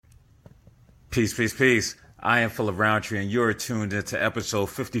Peace, peace, peace. I am Philip Roundtree, and you're tuned into episode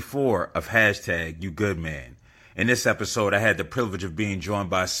 54 of Hashtag You Good Man. In this episode, I had the privilege of being joined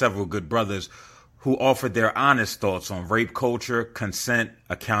by several good brothers who offered their honest thoughts on rape culture, consent,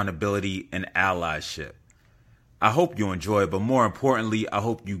 accountability, and allyship. I hope you enjoy it, but more importantly, I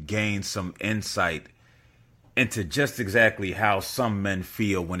hope you gain some insight into just exactly how some men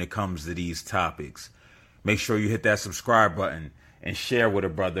feel when it comes to these topics. Make sure you hit that subscribe button and share with a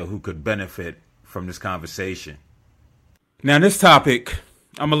brother who could benefit from this conversation. Now, this topic,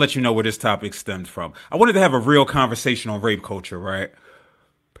 I'm going to let you know where this topic stems from. I wanted to have a real conversation on rape culture, right?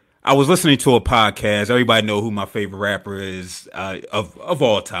 I was listening to a podcast. Everybody know who my favorite rapper is of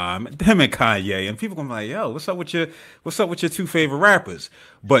all time, him and Kanye. And people gonna be like, "Yo, what's up with your two favorite rappers?"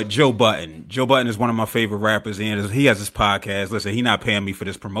 But Joe Budden is one of my favorite rappers, and he has this podcast. Listen, he not paying me for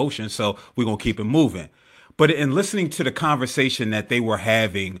this promotion, so we're gonna keep it moving. But in listening to the conversation that they were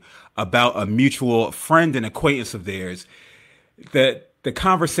having about a mutual friend and acquaintance of theirs, that the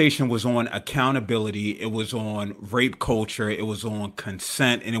conversation was on accountability, it was on rape culture, it was on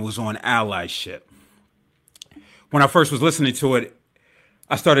consent, and it was on allyship. When I first was listening to it,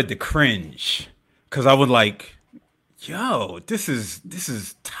 I started to cringe because I was like, yo, this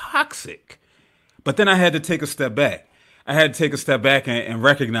is toxic. But then I had to take a step back. And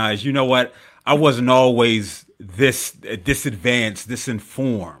recognize, you know what? I wasn't always this advanced, this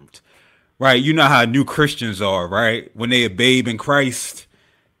informed. Right, you know how new Christians are, right? When they a babe in Christ.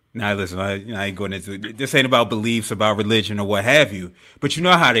 Now, listen, I ain't going into it. This ain't about beliefs, about religion or what have you. But you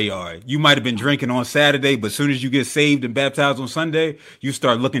know how they are. You might have been drinking on Saturday, but as soon as you get saved and baptized on Sunday, you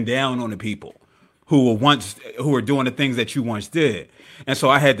start looking down on the people who were doing the things that you once did. And so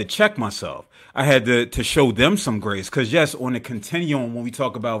I had to check myself. I had to show them some grace. Because yes, on the continuum, when we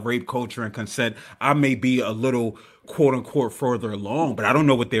talk about rape culture and consent, I may be a little quote unquote further along, but I don't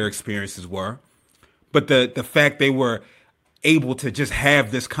know what their experiences were. But the fact they were able to just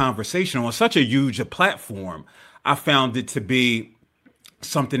have this conversation on such a huge platform, I found it to be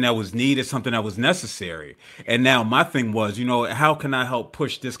something that was needed, something that was necessary. And now my thing was, how can I help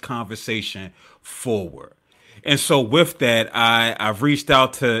push this conversation forward? And so with that, I've reached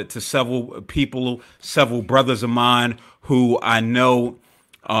out to several people, several brothers of mine who I know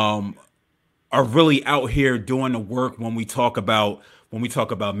are really out here doing the work when we talk about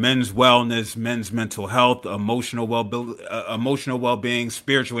men's wellness, men's mental health, emotional well-being,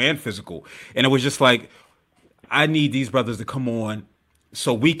 spiritual and physical. And it was just like, I need these brothers to come on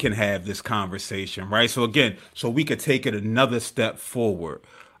so we can have this conversation, right? So we could take it another step forward.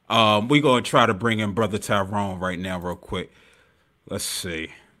 We're going to try to bring in Brother Tyrone right now real quick. Let's see.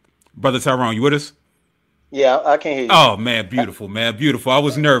 Brother Tyrone, you with us? Yeah, I can hear you. Oh, man, beautiful, man, beautiful. I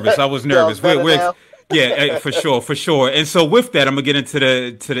was nervous. Yeah, for sure. And so with that, I'm going to get into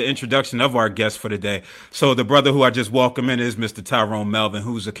the introduction of our guest for today. So the brother who I just welcome in is Mr. Tyrone Melvin,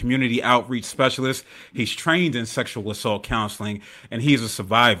 who's a community outreach specialist. He's trained in sexual assault counseling, and he's a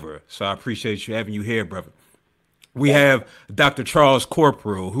survivor. So I appreciate you having you here, brother. We have Dr. Charles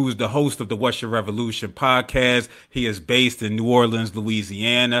Corporal, who's the host of the What's Your Revolution podcast. He is based in New Orleans,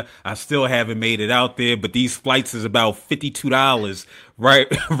 Louisiana. I still haven't made it out there, but these flights is about $52 right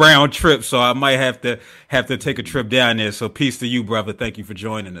round trip. So I might have to take a trip down there. So peace to you, brother. Thank you for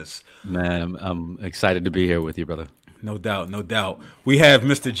joining us. Man, I'm excited to be here with you, brother. No doubt. We have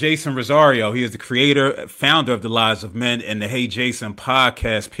Mr. Jason Rosario. He is the creator, founder of The Lives of Men and the Hey Jason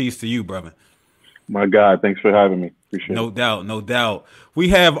podcast. Peace to you, brother. My God, thanks for having me. Appreciate it. No doubt. We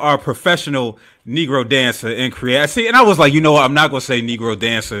have our professional Negro dancer and creator. See, and I was like, I'm not going to say Negro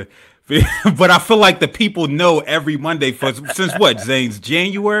dancer, but I feel like the people know every Monday since what, Zane's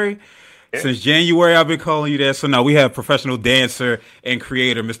January? Yeah. Since January, I've been calling you that. So now we have professional dancer and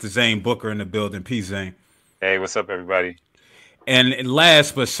creator, Mr. Zane Booker in the building. Peace, Zane. Hey, what's up, everybody? And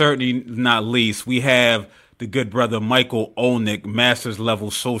last but certainly not least, we have the good brother Michael Olnick, master's level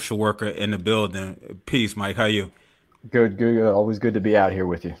social worker in the building. Peace, Mike. How are you? Good. Always good to be out here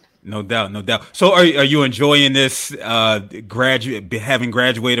with you. No doubt. So are you enjoying this having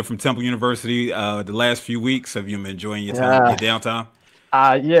graduated from Temple University the last few weeks? Have you been enjoying your time, your downtime?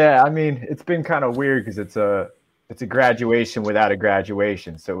 Yeah, I mean, it's been kind of weird because it's a graduation without a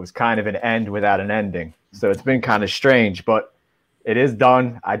graduation. So it was kind of an end without an ending. So it's been kind of strange, but it is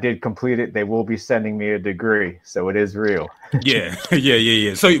done. I did complete it. They will be sending me a degree, so it is real. Yeah.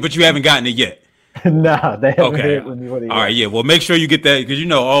 So, but you haven't gotten it yet. No, they haven't. Okay. All right. Yeah. Well, make sure you get that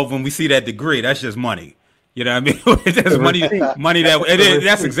because when we see that degree, that's just money. You know what I mean? That's money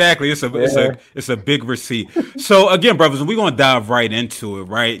that's exactly. It's a big receipt. So again, brothers, we're gonna dive right into it,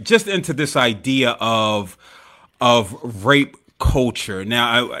 right? Just into this idea of rape culture.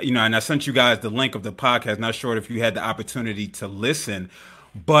 Now, and I sent you guys the link of the podcast. Not sure if you had the opportunity to listen,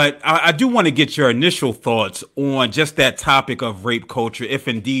 but I do want to get your initial thoughts on just that topic of rape culture, if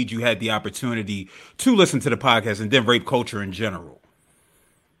indeed you had the opportunity to listen to the podcast, and then rape culture in general.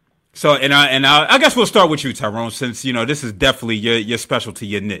 So, I guess we'll start with you, Tyrone, since this is definitely your specialty,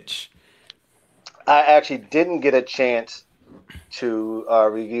 your niche. I actually didn't get a chance to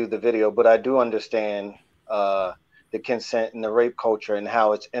review the video, but I do understand the consent and the rape culture and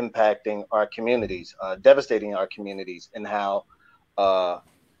how it's impacting our communities, devastating our communities, and how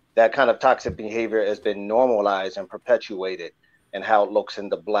that kind of toxic behavior has been normalized and perpetuated, and how it looks in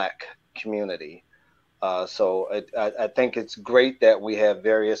the Black community. So I think it's great that we have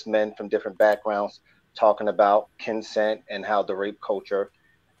various men from different backgrounds talking about consent and how the rape culture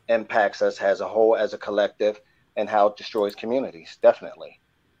impacts us as a whole, as a collective, and how it destroys communities. Definitely.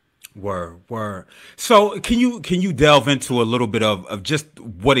 Word. So can you delve into a little bit of just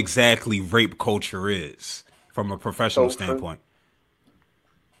what exactly rape culture is from a professional standpoint?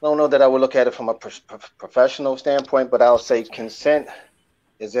 I don't know that I would look at it from a professional standpoint, but I'll say consent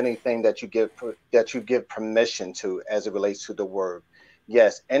is anything that you give permission to as it relates to the word.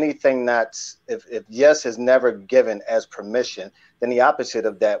 Yes, anything that's if yes is never given as permission, then the opposite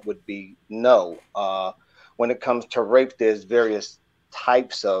of that would be no. When it comes to rape, there's various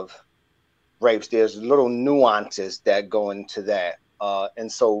types of rapes. There's little nuances that go into that.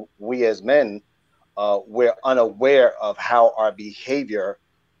 And so we as men, we're unaware of how our behavior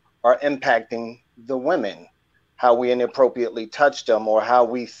are impacting the women, how we inappropriately touch them, or how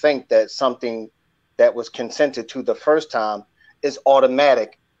we think that something that was consented to the first time is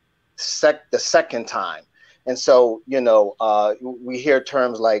automatic the second time. And so, we hear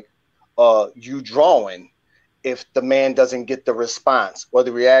terms like you drawing if the man doesn't get the response or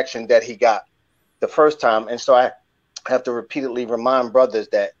the reaction that he got the first time. And so I have to repeatedly remind brothers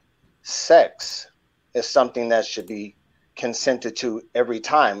that sex is something that should be consented to every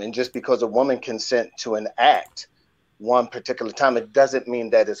time. And just because a woman consent to an act one particular time, it doesn't mean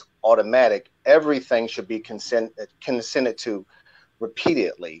that it's automatic. Everything should be consented to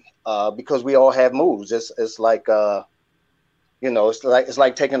repeatedly, because we all have moves. It's like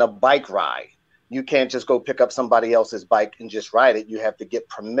taking a bike ride. You can't just go pick up somebody else's bike and just ride it. You have to get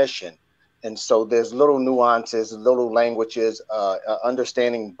permission. And so there's little nuances, little languages,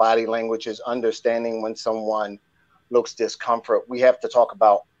 understanding body languages, understanding when someone looks discomfort. We have to talk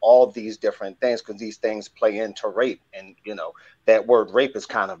about all these different things because these things play into rape. And, that word rape is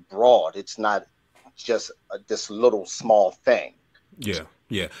kind of broad. It's not just this little small thing. Yeah.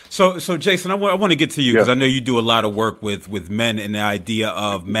 So Jason, I want to get to you because I know you do a lot of work with men and the idea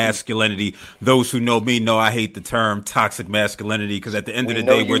of masculinity. Those who know me know I hate the term toxic masculinity because at the end of the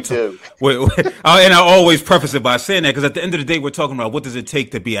day, and I always preface it by saying that because at the end of the day, we're talking about what does it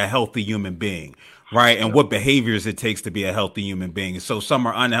take to be a healthy human being, right? And what behaviors it takes to be a healthy human being. So some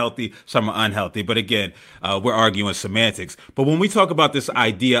are unhealthy, some are unhealthy. But again, we're arguing semantics. But when we talk about this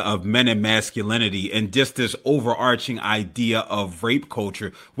idea of men and masculinity and just this overarching idea of rape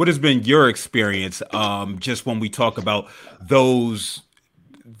culture, what has been your experience just when we talk about those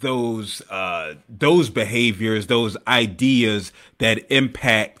behaviors, those ideas that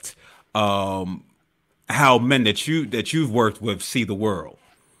impact how men that you've worked with see the world?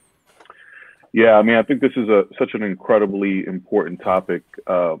 Yeah, I mean, I think this is such an incredibly important topic.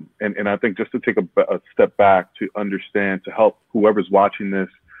 And I think just to take a step back to understand, to help whoever's watching this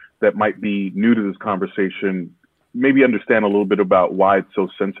that might be new to this conversation, maybe understand a little bit about why it's so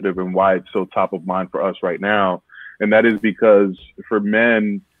sensitive and why it's so top of mind for us right now. And that is because for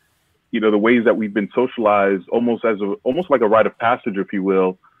men, the ways that we've been socialized almost like a rite of passage, if you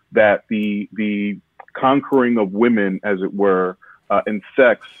will, that the conquering of women, as it were, and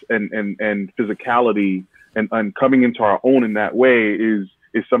sex and physicality and coming into our own in that way is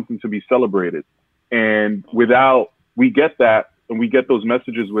something to be celebrated. And we get that, and we get those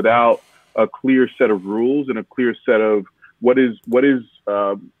messages without a clear set of rules and a clear set of what is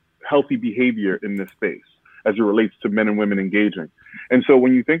healthy behavior in this space as it relates to men and women engaging. And so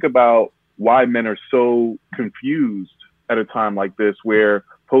when you think about why men are so confused at a time like this, where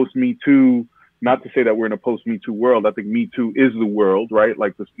post-Me Too, not to say that we're in a post-Me Too world. I think Me Too is the world, right?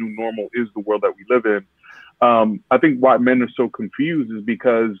 Like this new normal is the world that we live in. I think why men are so confused is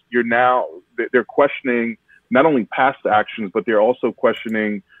because they're questioning not only past actions, but they're also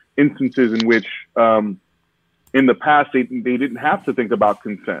questioning instances in which in the past they didn't have to think about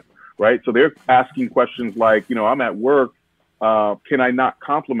consent, right? So they're asking questions like, I'm at work, can I not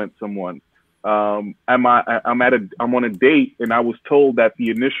compliment someone? I'm on a date and I was told that the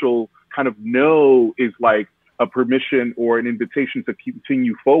initial kind of no is like a permission or an invitation to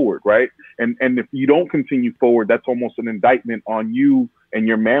continue forward, right? And if you don't continue forward, that's almost an indictment on you and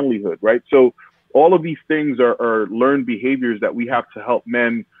your manlyhood, right? So all of these things are learned behaviors that we have to help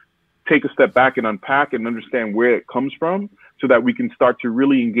men take a step back and unpack and understand where it comes from, so that we can start to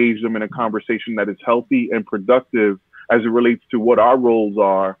really engage them in a conversation that is healthy and productive as it relates to what our roles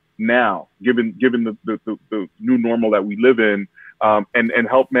are now, given the new normal that we live in, and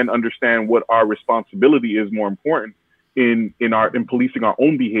help men understand what our responsibility is, more important, in policing our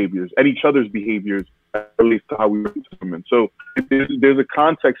own behaviors and each other's behaviors as it relates to how we relate to women. So there's a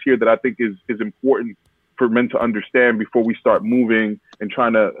context here that I think is important for men to understand before we start moving and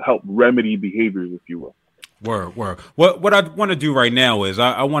trying to help remedy behaviors, if you will. Word. What I want to do right now is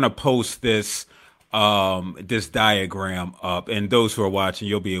I want to post this this diagram up, and those who are watching,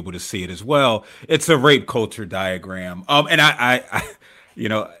 you'll be able to see it as well. It's a rape culture diagram. And I you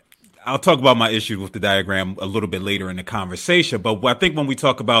know, I'll talk about my issue with the diagram a little bit later in the conversation. But I think when we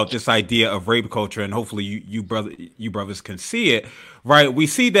talk about this idea of rape culture, and hopefully you brothers can see it, right? We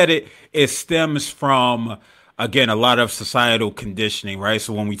see that it stems from, again, a lot of societal conditioning, right?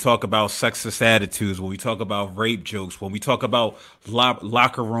 So when we talk about sexist attitudes, when we talk about rape jokes, when we talk about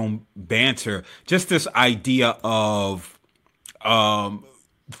locker room banter, just this idea of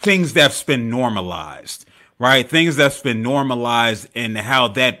things that's been normalized, right? Things that's been normalized, and how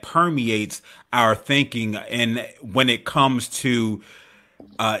that permeates our thinking. And when it comes to,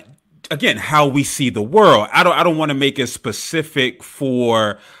 again, how we see the world, I don't want to make it specific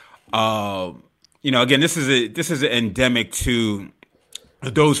for, again, this is endemic to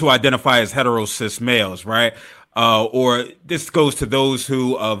those who identify as hetero cis males, right? Or this goes to those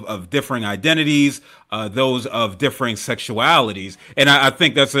who of differing identities, those of differing sexualities. And I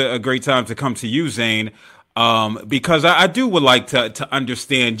think that's a great time to come to you, Zane, because I would like to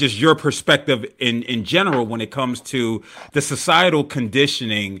understand just your perspective in general when it comes to the societal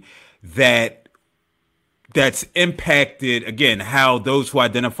conditioning that's impacted, again, how those who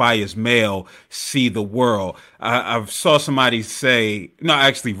identify as male see the world. I saw somebody say, no, I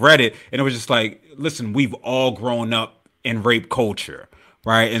actually read it, and it was just like, listen, we've all grown up in rape culture,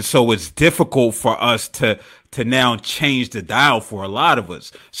 right? And so it's difficult for us to now change the dial for a lot of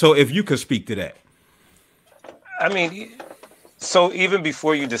us. So if you could speak to that. I mean, so even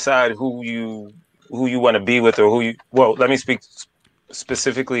before you decide who you want to be with, or let me speak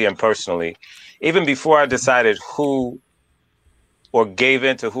specifically and personally. Even before I decided who or gave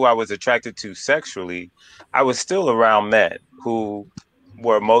in to who I was attracted to sexually, I was still around men who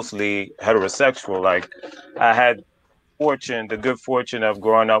were mostly heterosexual. Like, I had the good fortune of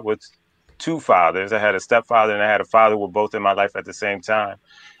growing up with two fathers. I had a stepfather and I had a father who were both in my life at the same time.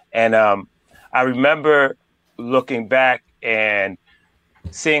 And I remember looking back and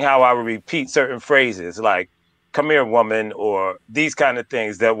seeing how I would repeat certain phrases like, "Come here, woman," or these kind of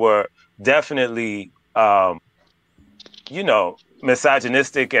things that were definitely,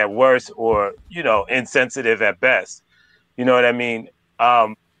 misogynistic at worst, or, insensitive at best. You know what I mean?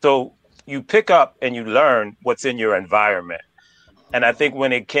 So you pick up and you learn what's in your environment. And I think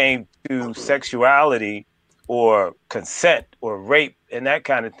when it came to sexuality or consent or rape and that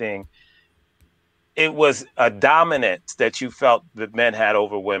kind of thing, it was a dominance that you felt that men had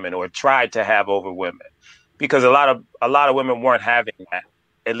over women, or tried to have over women, because a lot of women weren't having that,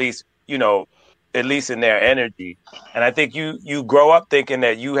 at least in their energy. And I think you grow up thinking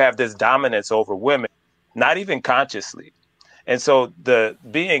that you have this dominance over women, not even consciously. And so the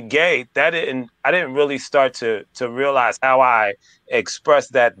being gay, I didn't really start to realize how I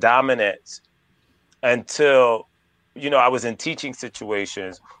expressed that dominance until, I was in teaching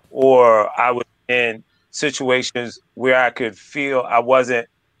situations, or I was in situations where I could feel I wasn't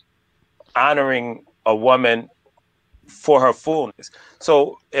honoring a woman for her fullness.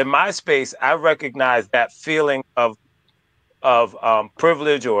 So in my space, I recognize that feeling of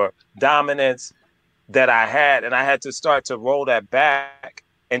privilege or dominance that I had, and I had to start to roll that back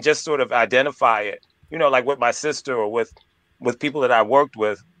and just sort of identify it. Like with my sister, or with people that I worked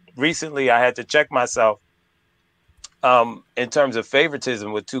with. Recently, I had to check myself in terms of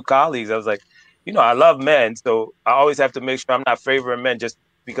favoritism with two colleagues. I was like, I love men, so I always have to make sure I'm not favoring men just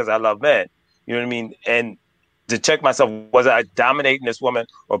because I love men. You know what I mean? And to check myself, was I dominating this woman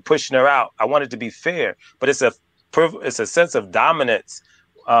or pushing her out? I wanted to be fair, but it's a sense of dominance,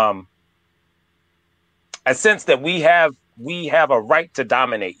 a sense that we have a right to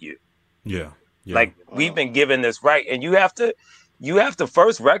dominate you. Yeah. Like, we've been given this right, and you have to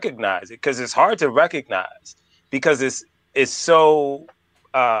first recognize it, because it's hard to recognize, because it's so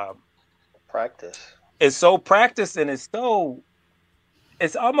practice. It's so practiced, and it's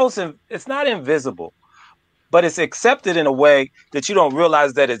not invisible, but it's accepted in a way that you don't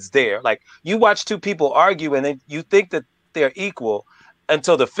realize that it's there. Like you watch two people argue and then you think that they're equal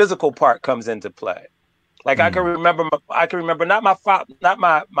until the physical part comes into play. Like I can remember not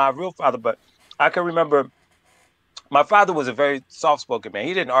my real father, but I can remember my father was a very soft-spoken man.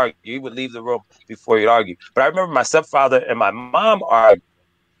 He didn't argue. He would leave the room before he'd argue. But I remember my stepfather and my mom argued.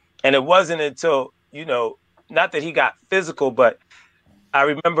 And it wasn't until, not that he got physical, but I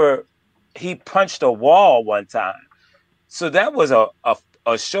remember he punched a wall one time. So that was a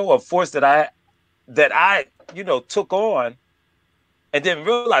show of force that I took on and didn't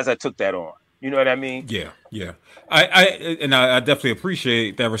realize I took that on. You know what I mean? Yeah. I definitely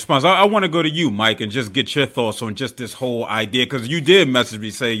appreciate that response. I want to go to you, Mike, and just get your thoughts on just this whole idea, because you did message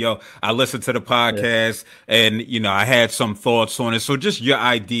me say, "Yo, I listened to the podcast, and I had some thoughts on it." So just your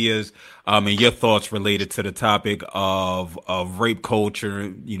ideas and your thoughts related to the topic of rape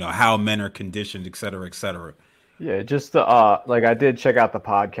culture, how men are conditioned, et cetera, et cetera. Yeah, just I did check out the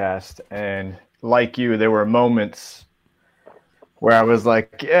podcast, and like you, there were moments where I was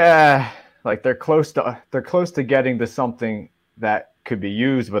like, yeah. Like they're close to getting to something that could be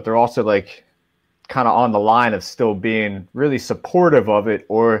used, but they're also like kind of on the line of still being really supportive of it,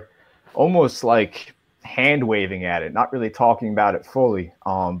 or almost like hand waving at it, not really talking about it fully.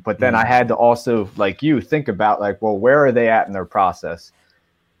 But then I had to also, like you, think about like, well, where are they at in their process?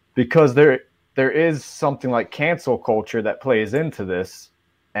 Because there is something like cancel culture that plays into this,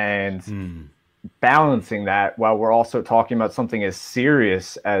 and balancing that while we're also talking about something as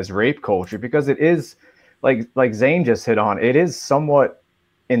serious as rape culture, because it is like Zane just hit on, it is somewhat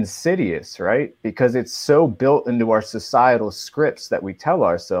insidious, right? Because it's so built into our societal scripts that we tell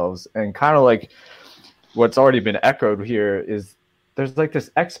ourselves, and kind of like what's already been echoed here is there's like this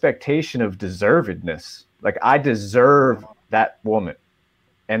expectation of deservedness. Like I deserve that woman,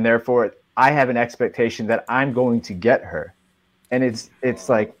 and therefore I have an expectation that I'm going to get her. And it's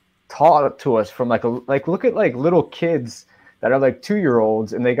like taught to us from like look at like little kids that are like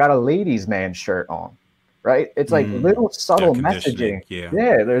 2-year-olds and they got a ladies' man shirt on, right? It's like little subtle messaging.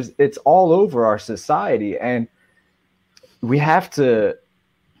 Yeah, it's all over our society, and we have to.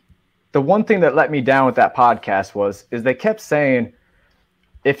 The one thing that let me down with that podcast is they kept saying,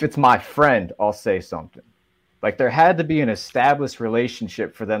 if it's my friend, I'll say something. Like there had to be an established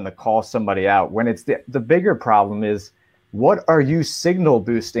relationship for them to call somebody out. When it's the bigger problem is, what are you signal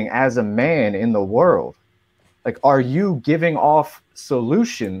boosting as a man in the world? Like, are you giving off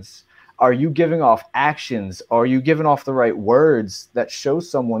solutions? Are you giving off actions? Are you giving off the right words that show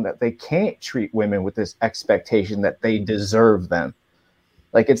someone that they can't treat women with this expectation that they deserve them?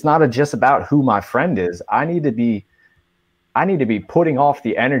 Like, it's not just about who my friend is. I need to be putting off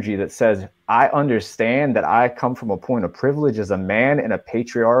the energy that says, I understand that I come from a point of privilege as a man in a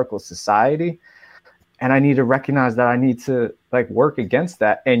patriarchal society. And I need to recognize that I need to like work against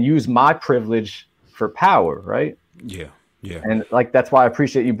that and use my privilege for power, right? Yeah. And like that's why I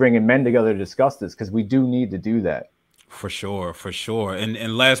appreciate you bringing men together to discuss this, because we do need to do that. For sure.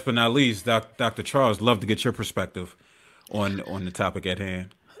 And last but not least, Dr. Charles, love to get your perspective on the topic at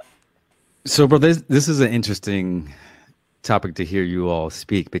hand. So, bro, this is an interesting topic to hear you all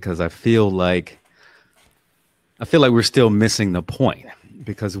speak, because I feel like we're still missing the point.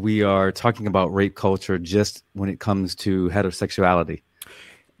 Because we are talking about rape culture just when it comes to heterosexuality,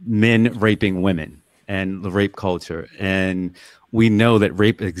 men raping women and the rape culture. And we know that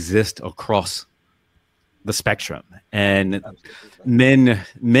rape exists across the spectrum. And men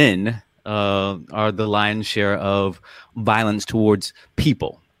are the lion's share of violence towards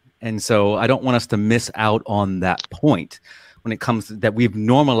people. And so I don't want us to miss out on that point when it comes to that. We've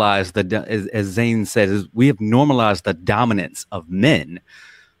normalized as Zane said, we have normalized the dominance of men,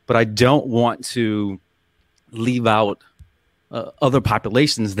 but I don't want to leave out other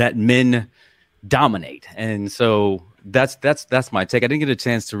populations that men dominate. And so that's my take. I didn't get a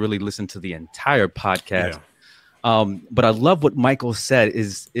chance to really listen to the entire podcast. Yeah. But I love what Michael said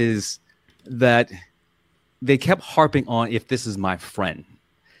is that they kept harping on, if this is my friend.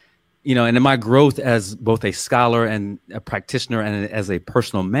 And in my growth as both a scholar and a practitioner and as a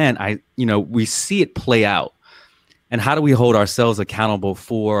personal man, we see it play out. And how do we hold ourselves accountable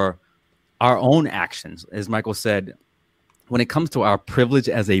for our own actions? As Michael said, when it comes to our privilege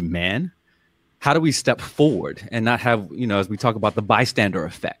as a man, how do we step forward and not have, as we talk about the bystander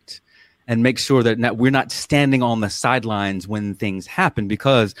effect, and make sure that we're not standing on the sidelines when things happen?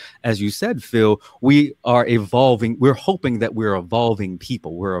 Because, as you said, Phil, we are evolving. We're hoping that we're evolving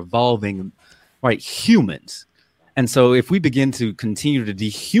people. We're evolving, right, humans. And so if we begin to continue to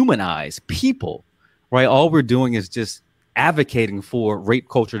dehumanize people, right, all we're doing is just advocating for rape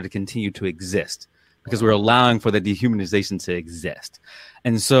culture to continue to exist. because we're allowing for the dehumanization to exist.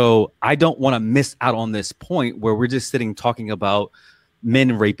 And so I don't want to miss out on this point where we're just sitting talking about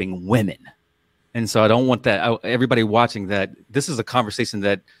men raping women. And so I don't want that. Everybody watching that, this is a conversation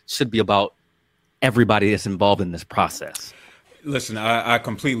that should be about everybody that's involved in this process. Listen, I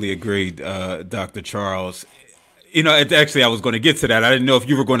completely agree, Dr. Charles. You know, actually, I was going to get to that. I didn't know if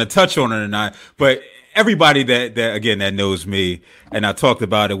you were going to touch on it or not, but everybody that again, that knows me, and I talked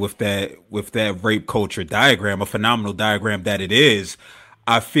about it with that rape culture diagram, a phenomenal diagram that it is.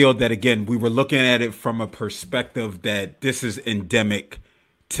 I feel that, again, we were looking at it from a perspective that this is endemic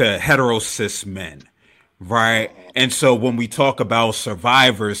to hetero-cis men, right? And so when we talk about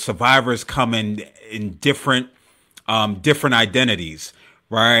survivors come in different identities,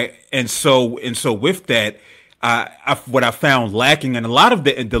 right? And so with that, what I found lacking in a lot of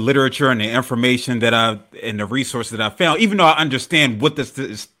the literature and the information and the resources that I found, even though I understand what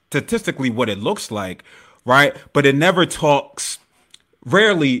statistically what it looks like, right? But it never talks.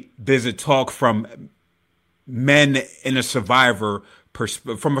 Rarely does it talk from men in a survivor's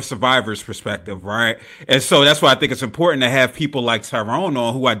perspective, right? And so that's why I think it's important to have people like Tyrone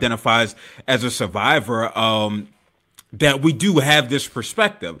on, who identifies as a survivor, that we do have this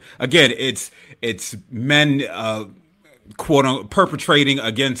perspective. Again, it's men quote unquote perpetrating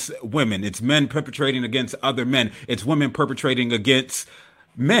against women. It's men perpetrating against other men. It's women perpetrating against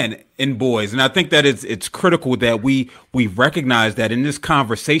men and boys. And I think that it's critical that we recognize that in this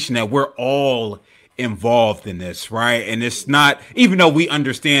conversation that we're all involved in this, right? And it's not, even though we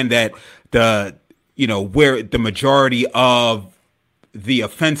understand that where the majority of the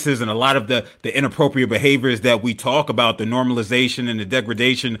offenses and a lot of the inappropriate behaviors that we talk about, the normalization and the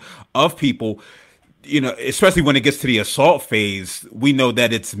degradation of people, especially when it gets to the assault phase, we know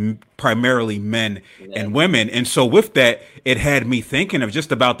that it's primarily men and women. And so with that, it had me thinking of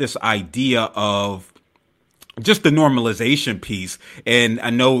just about this idea of just the normalization piece. And I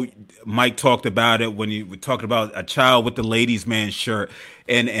know Mike talked about it when we talked about a child with the ladies' man shirt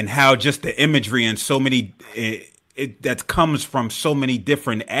and how just the imagery and so many that comes from so many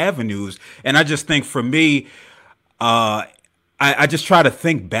different avenues. And I just think for me, I just try to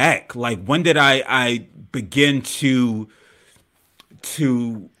think back, like, when did I begin to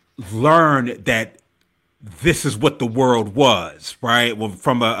learn that this is what the world was, right? Well,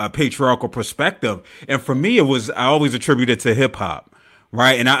 from a patriarchal perspective. And for me, I always attribute it to hip hop,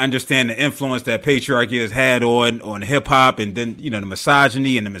 right? And I understand the influence that patriarchy has had on hip hop, and then, the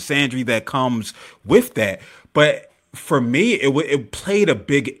misogyny and the misandry that comes with that. But for me, it played a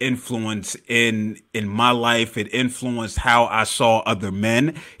big influence in my life. It influenced how I saw other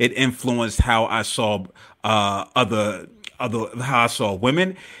men. It influenced how I saw how I saw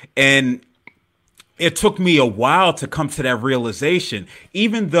women. And it took me a while to come to that realization,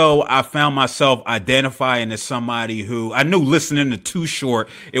 even though I found myself identifying as somebody who I knew, listening to Too Short,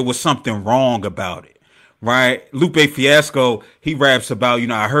 it was something wrong about it, right? Lupe Fiasco, he raps about,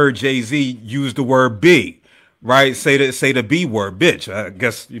 I heard Jay-Z use the word B, right? Say the B word, bitch. I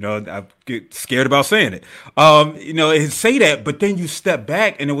guess, I get scared about saying it. It say that, but then you step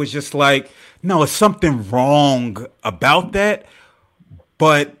back and it was just like, no, it's something wrong about that,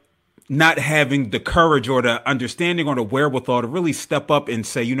 but not having the courage or the understanding or the wherewithal to really step up and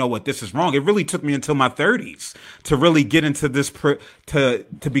say, you know what, this is wrong. It really took me until my 30s to really get into this, to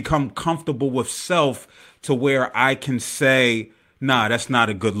become comfortable with self, to where I can say, nah, that's not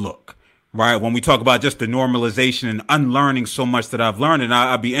a good look, right? When we talk about just the normalization and unlearning so much that I've learned, and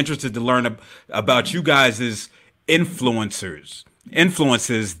I'd be interested to learn about you guys as influences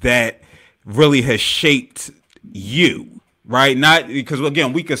that really has shaped you. Right. Not because,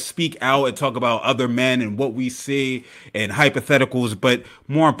 again, we could speak out and talk about other men and what we see and hypotheticals. But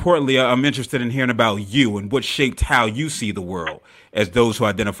more importantly, I'm interested in hearing about you and what shaped how you see the world as those who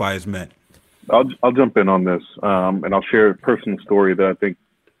identify as men. I'll jump in on this, and I'll share a personal story that I think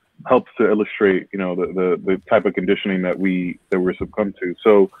helps to illustrate, the type of conditioning that we're succumbed to.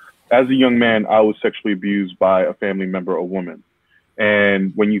 So as a young man, I was sexually abused by a family member, a woman.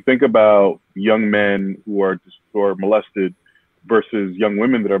 And when you think about young men who are molested versus young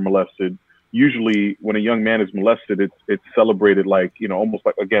women that are molested, usually when a young man is molested, it's celebrated like, almost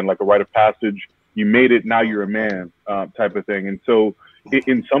like, again, like a rite of passage. You made it, now you're a man, type of thing. And so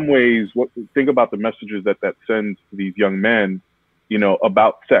in some ways, think about the messages that sends to these young men,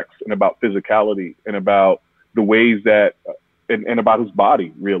 about sex and about physicality and about the ways that, and about his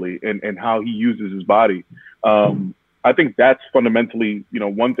body, really, and how he uses his body. I think that's fundamentally,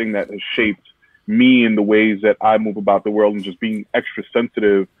 one thing that has shaped me in the ways that I move about the world, and just being extra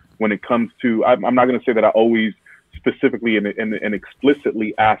sensitive when it comes to, I'm not going to say that I always specifically and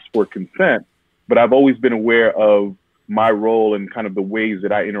explicitly ask for consent, but I've always been aware of my role and kind of the ways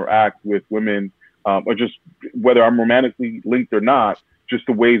that I interact with women, or just whether I'm romantically linked or not, just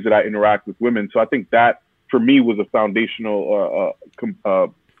the ways that I interact with women. So I think that for me was a foundational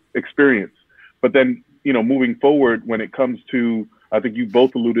experience. But then, moving forward, when it comes to, I think you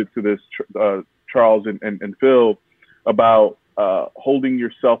both alluded to this, Charles and Phil, about holding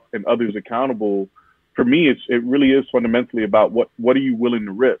yourself and others accountable. For me, it really is fundamentally about what are you willing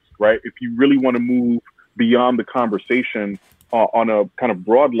to risk, right? If you really want to move beyond the conversation on a kind of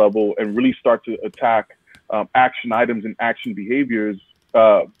broad level and really start to attack action items and action behaviors,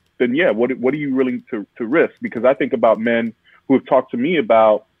 then yeah, what are you willing to risk? Because I think about men who have talked to me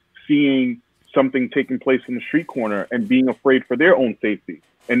about seeing something taking place in the street corner and being afraid for their own safety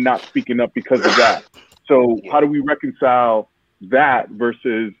and not speaking up because of that. So how do we reconcile that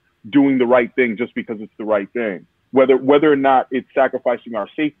versus doing the right thing just because it's the right thing? Whether or not it's sacrificing our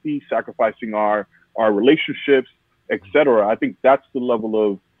safety, sacrificing our relationships, etc. I think that's the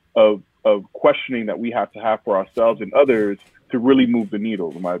level of questioning that we have to have for ourselves and others to really move the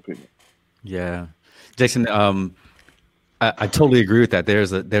needle, in my opinion. Yeah, Jason, I totally agree with that.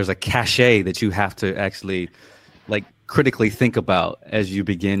 There's a cachet that you have to actually critically think about as you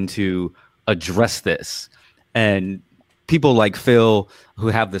begin to address this. And people like Phil, who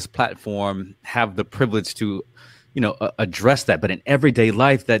have this platform, have the privilege to, address that. But in everyday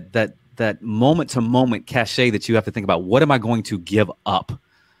life, that moment to moment cachet that you have to think about, what am I going to give up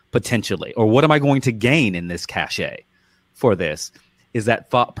potentially, or what am I going to gain in this cachet for this? Is that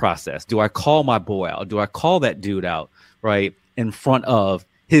thought process. Do I call my boy out? Do I call that dude out, right, in front of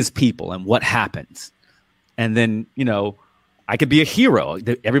his people, and what happens? And then, I could be a hero.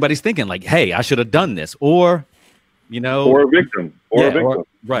 Everybody's thinking hey, I should have done this, or, or a victim,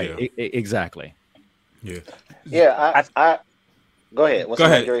 right. Yeah. Exactly. Yeah. Yeah. I go ahead.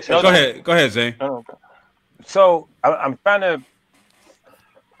 Go ahead, Zane. So I'm trying to.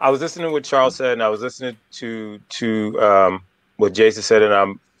 I was listening to what Charles said, and I was listening to what Jason said,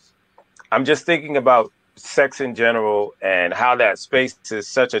 and I'm just thinking about sex in general and how that space is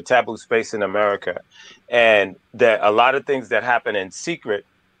such a taboo space in America, and that a lot of things that happen in secret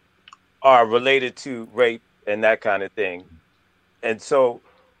are related to rape and that kind of thing. And so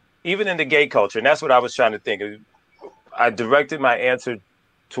even in the gay culture, and that's what I was trying to think of, I directed my answer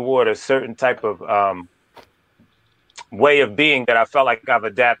toward a certain type of way of being that I felt like I've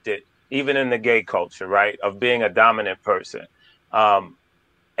adapted even in the gay culture, right? Of being a dominant person.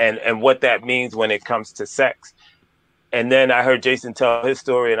 And what that means when it comes to sex. And then I heard Jason tell his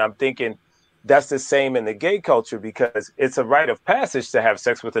story, and I'm thinking that's the same in the gay culture, because it's a rite of passage to have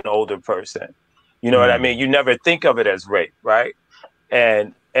sex with an older person. You know what I mean? You never think of it as rape, right?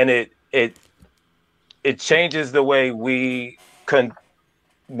 And it changes the way we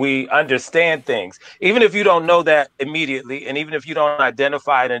understand things. Even if you don't know that immediately, and even if you don't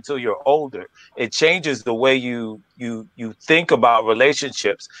identify it until you're older, it changes the way you think about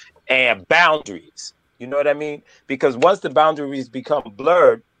relationships and boundaries. You know what I mean? Because once the boundaries become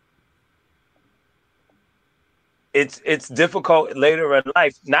blurred, it's difficult later in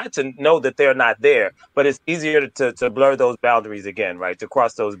life not to know that they're not there, but it's easier to blur those boundaries again, right? To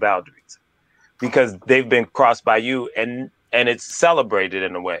cross those boundaries because they've been crossed by you, and it's celebrated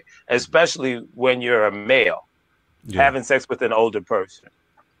in a way, especially when you're a male having sex with an older person.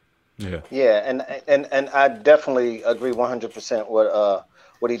 Yeah, and I definitely agree 100% with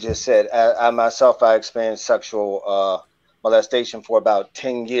what he just said. I myself, I experienced sexual molestation for about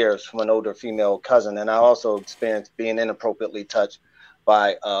 10 years from an older female cousin, and I also experienced being inappropriately touched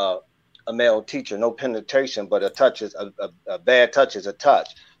by a male teacher. No penetration, but a touch is a bad touch is a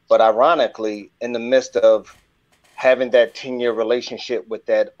touch. But ironically, in the midst of having that 10-year relationship with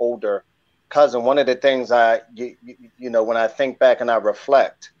that older cousin, one of the things when I think back and I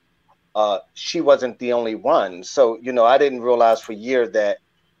reflect, she wasn't the only one. So, I didn't realize for years that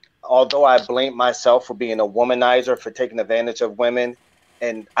although I blamed myself for being a womanizer, for taking advantage of women,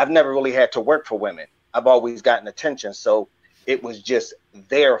 and I've never really had to work for women. I've always gotten attention. So it was just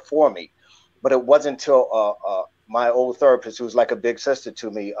there for me. But it wasn't until my old therapist, who's like a big sister to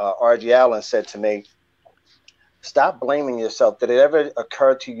me, R.G. Allen, said to me, stop blaming yourself. Did it ever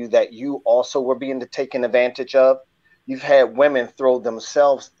occur to you that you also were being taken advantage of? You've had women throw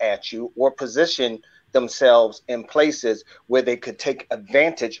themselves at you or position themselves in places where they could take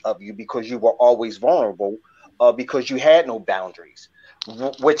advantage of you because you were always vulnerable, because you had no boundaries,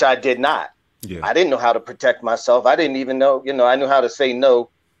 which I did not. Yeah. I didn't know how to protect myself. I didn't even know, I knew how to say no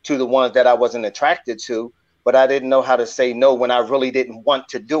to the ones that I wasn't attracted to, but I didn't know how to say no when I really didn't want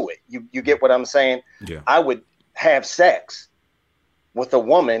to do it. You get what I'm saying? Yeah. I would have sex with a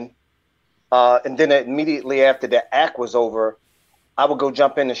woman And then immediately after the act was over, I would go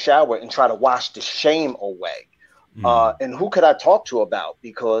jump in the shower and try to wash the shame away. And who could I talk to about?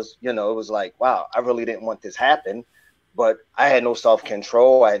 Because, it was like, wow, I really didn't want this happen, but I had no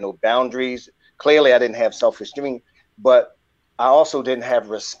self-control. I had no boundaries. Clearly, I didn't have self-esteem, but I also didn't have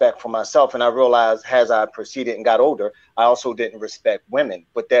respect for myself. And I realized as I proceeded and got older, I also didn't respect women,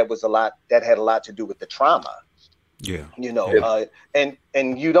 but that had a lot to do with the trauma. Yeah.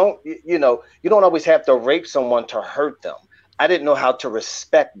 And you don't always have to rape someone to hurt them. I didn't know how to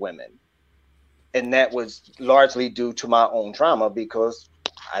respect women. And that was largely due to my own trauma because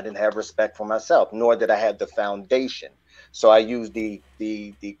I didn't have respect for myself, nor did I have the foundation. So I used the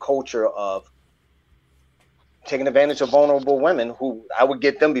culture of taking advantage of vulnerable women who I would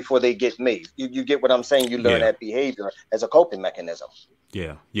get them before they get me. You get what I'm saying? You learn that behavior as a coping mechanism.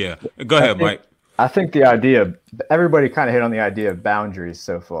 Yeah. Yeah. Go ahead, Mike. I think everybody kind of hit on the idea of boundaries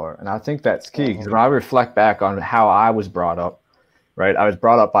so far. And I think that's key because when I reflect back on how I was brought up, right? I was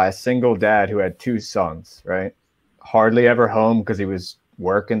brought up by a single dad who had 2 sons, right? Hardly ever home because he was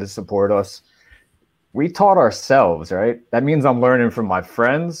working to support us. We taught ourselves, right? That means I'm learning from my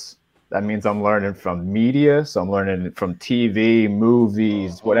friends. That means I'm learning from media. So I'm learning from TV,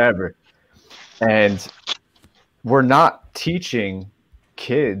 movies, whatever. And we're not teaching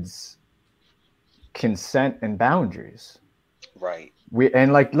kids consent and boundaries. Right.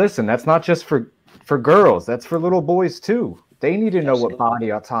 Listen, that's not just for girls. That's for little boys too. They need to know what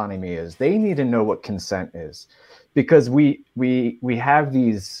body autonomy is. They need to know what consent is, because we have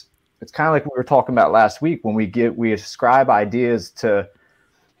these. It's kind of like we were talking about last week when we ascribe ideas to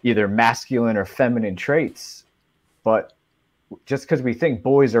either masculine or feminine traits, but just because we think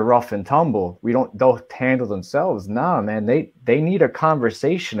boys are rough and tumble, they'll handle themselves. Nah, man, they need a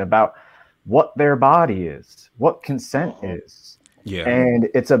conversation about what their body is, what consent is. Yeah, and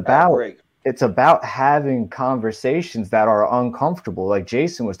it's about having conversations that are uncomfortable, like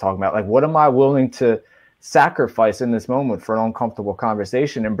Jason was talking about. Like, what am I willing to sacrifice in this moment for an uncomfortable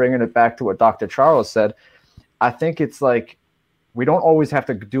conversation? And bringing it back to what Dr. Charles said, I think it's like we don't always have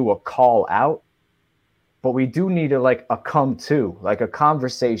to do a call out, but we do need a come to, like a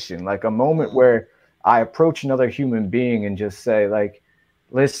conversation, like a moment where I approach another human being and just say, like,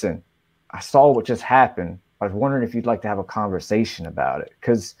 listen, I saw what just happened. I was wondering if you'd like to have a conversation about it.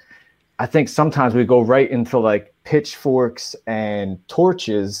 Because I think sometimes we go right into like pitchforks and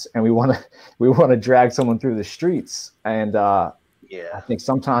torches, and we want to drag someone through the streets. And I think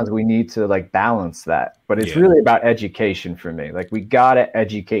sometimes we need to like balance that. But it's really about education for me. Like, we gotta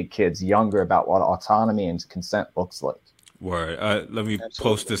educate kids younger about what autonomy and consent looks like. Word. Let me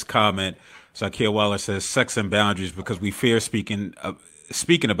post this comment. Zakia Waller says, "Sex and boundaries, because we fear speaking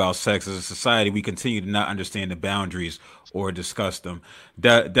about sex as a society, we continue to not understand the boundaries or discuss them."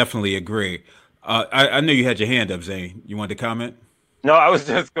 Definitely agree. I know you had your hand up, Zane. You wanted to comment? No, I was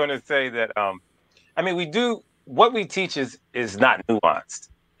just going to say that, what we teach is not nuanced.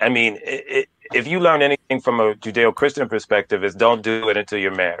 I mean, if you learn anything from a Judeo-Christian perspective, is don't do it until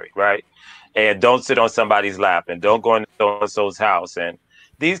you're married, right? And don't sit on somebody's lap, and don't go into so-and-so's house, and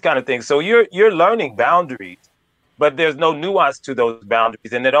these kind of things. So you're learning boundaries, but there's no nuance to those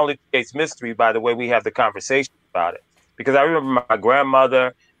boundaries. And it only creates mystery by the way we have the conversation about it. Because I remember my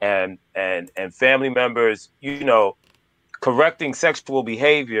grandmother and family members, correcting sexual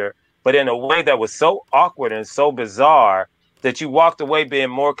behavior, but in a way that was so awkward and so bizarre that you walked away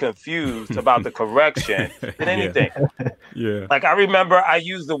being more confused about the correction than anything. Yeah. Like, I remember I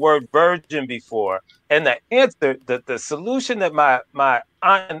used the word virgin before, and the answer, the solution that my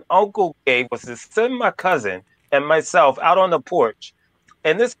aunt and uncle gave was to send my cousin and myself out on the porch.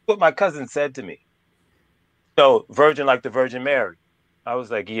 And this is what my cousin said to me. So, virgin like the Virgin Mary. I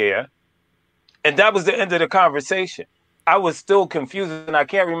was like, yeah. And that was the end of the conversation. I was still confused, and I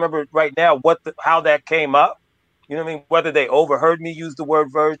can't remember right now how that came up. You know what I mean? Whether they overheard me use the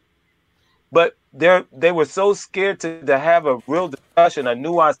word virgin. But they were so scared to have a real discussion, a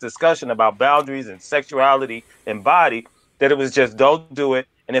nuanced discussion about boundaries and sexuality and body, that it was just don't do it.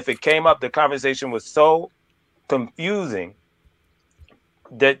 And if it came up, the conversation was so confusing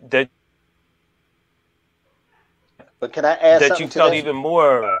that but can I add that you felt even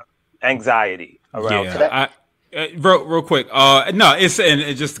more anxiety around that? Real quick. No,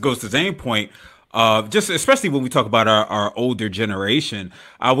 it just goes to Zane's point. Just especially when we talk about our older generation.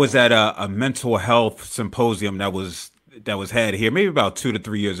 I was at a mental health symposium that was had here maybe about 2 to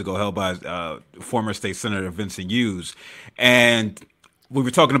 3 years ago, held by former state senator Vincent Hughes, and we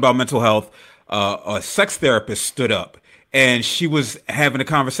were talking about mental health. A sex therapist stood up, and she was having a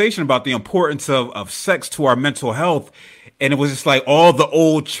conversation about the importance of sex to our mental health. And it was just like all the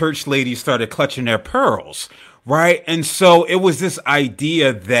old church ladies started clutching their pearls. Right. And so it was this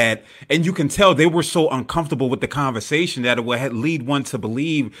idea that, and you can tell they were so uncomfortable with the conversation that it would lead one to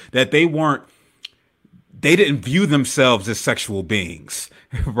believe that they didn't view themselves as sexual beings.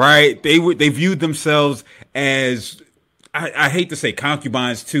 Right. They viewed themselves as, I hate to say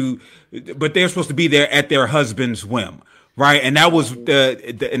concubines too, but they're supposed to be there at their husband's whim. Right. And that was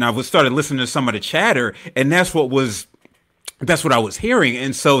and I started listening to some of the chatter, and that's what I was hearing.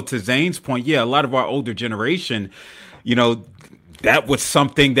 And so to Zane's point, yeah, a lot of our older generation, that was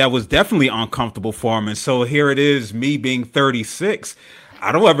something that was definitely uncomfortable for them. And so here it is, me being 36.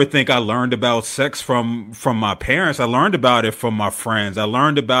 I don't ever think I learned about sex from my parents. I learned about it from my friends. I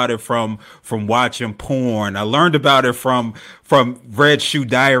learned about it from watching porn. I learned about it from Red Shoe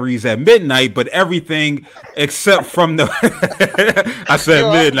Diaries at midnight, but everything except from the I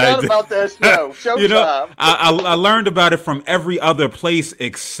said midnight. About that show. I learned about it from every other place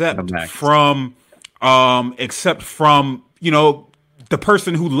except from the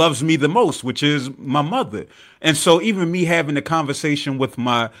person who loves me the most, which is my mother. And so even me having a conversation with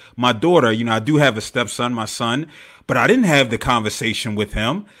my daughter, I do have a stepson, my son, but I didn't have the conversation with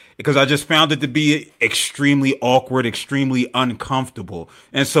him because I just found it to be extremely awkward, extremely uncomfortable.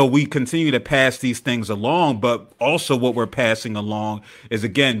 And so we continue to pass these things along, but also what we're passing along is,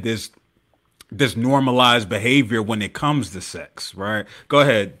 again, this normalized behavior when it comes to sex, right? Go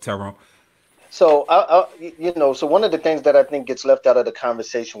ahead, Tyrone. So, so one of the things that I think gets left out of the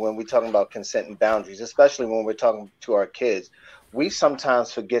conversation when we're talking about consent and boundaries, especially when we're talking to our kids, we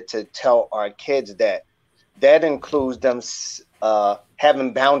sometimes forget to tell our kids that includes them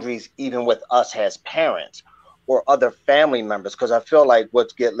having boundaries even with us as parents or other family members. Because I feel like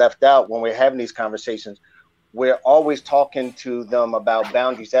what's get left out when we're having these conversations, we're always talking to them about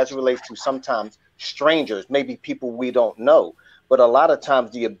boundaries as it relates to sometimes strangers, maybe people we don't know. But a lot of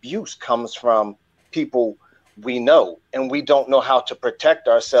times the abuse comes from people we know, and we don't know how to protect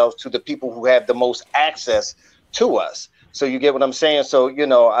ourselves to the people who have the most access to us. So you get what I'm saying? So,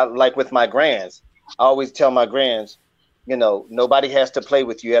 like with my grands, I always tell my grands, nobody has to play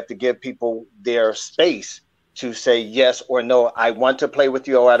with you. You have to give people their space to say yes or no. I want to play with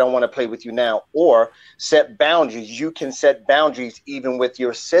you, or I don't want to play with you now, or set boundaries. You can set boundaries even with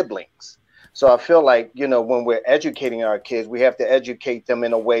your siblings. So I feel like, when we're educating our kids, we have to educate them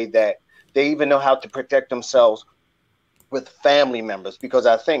in a way that they even know how to protect themselves with family members, because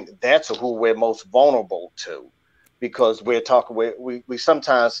I think that's who we're most vulnerable to, because we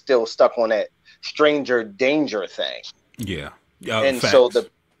sometimes still stuck on that stranger danger thing. Yeah. And facts.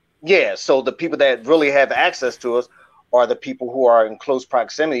 So the people that really have access to us are the people who are in close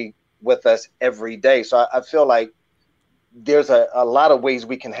proximity with us every day. So I feel like there's a lot of ways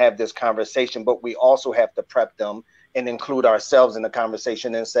we can have this conversation, but we also have to prep them and include ourselves in the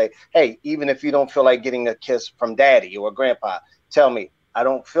conversation and say, hey, even if you don't feel like getting a kiss from daddy or grandpa, tell me, I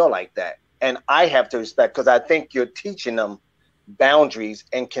don't feel like that. And I have to respect, because I think you're teaching them boundaries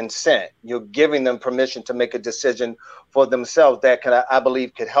and consent. You're giving them permission to make a decision for themselves that I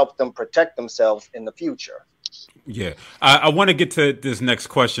believe could help them protect themselves in the future. Yeah, I want to get to this next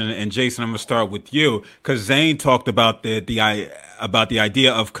question, and Jason, I'm going to start with you, because Zane talked about the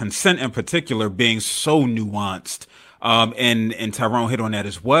idea of consent in particular being so nuanced, and Tyrone hit on that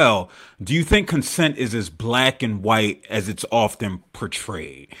as well. Do you think consent is as black and white as it's often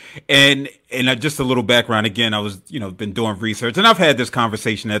portrayed? And just a little background again, I was been doing research, and I've had this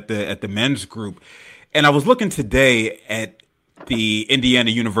conversation at the men's group, and I was looking today at the Indiana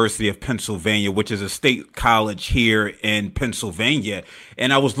University of Pennsylvania, which is a state college here in Pennsylvania.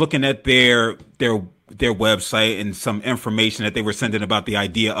 And I was looking at their website and some information that they were sending about the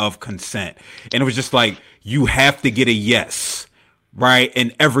idea of consent. And it was just like, you have to get a yes, right,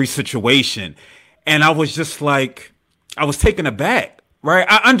 in every situation. And I was just like, I was taken aback, right?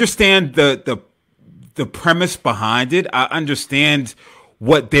 I understand the premise behind it. I understand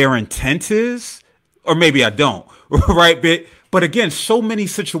what their intent is, or maybe I don't, right? But again, so many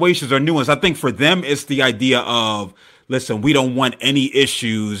situations are nuanced. I think for them, it's the idea of, listen, we don't want any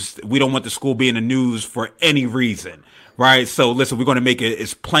issues. We don't want the school being in the news for any reason, right? So listen, we're going to make it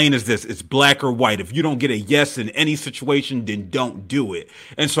as plain as this. It's black or white. If you don't get a yes in any situation, then don't do it.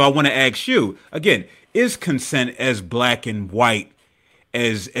 And so I want to ask you, again, is consent as black and white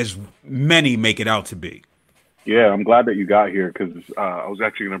as many make it out to be? Yeah, I'm glad that you got here, because I was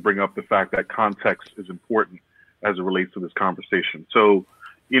actually going to bring up the fact that context is important as it relates to this conversation. So,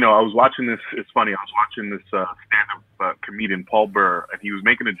 I was watching this. It's funny. I was watching this stand-up comedian, Paul Burr, and he was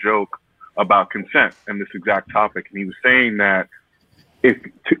making a joke about consent and this exact topic. And he was saying that if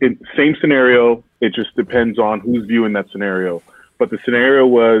in same scenario, It just depends on who's viewing that scenario. But the scenario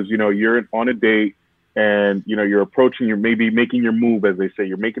was, you're on a date and, you're approaching, you're maybe making your move, as they say,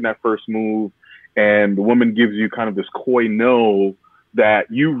 you're making that first move, and the woman gives you kind of this coy no that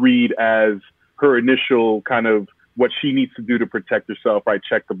you read as her initial kind of what she needs to do to protect herself, right?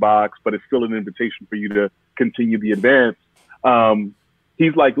 Check the box, but it's still an invitation for you to continue the advance.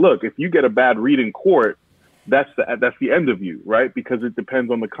 He's like, look, if you get a bad read in court, that's the end of you, right? Because it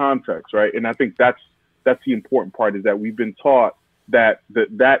depends on the context, right? And I think that's the important part, is that we've been taught that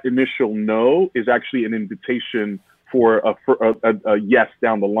that initial no is actually an invitation for a yes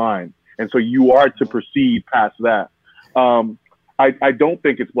down the line. And so you are to proceed past that. I don't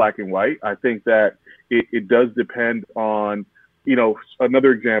think it's black and white. I think that it does depend on,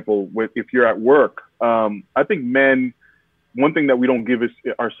 another example, if you're at work, I think men, one thing that we don't give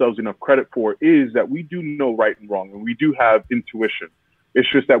ourselves enough credit for is that we do know right and wrong, and we do have intuition. It's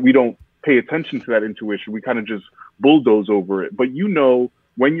just that we don't pay attention to that intuition. We kind of just bulldoze over it. But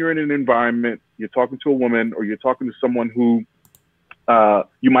when you're in an environment, you're talking to a woman or you're talking to someone who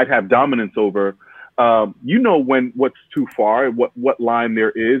you might have dominance over, when what's too far, what line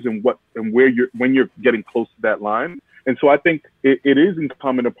there is, and when you're getting close to that line. And so I think it is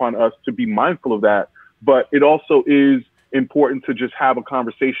incumbent upon us to be mindful of that. But it also is important to just have a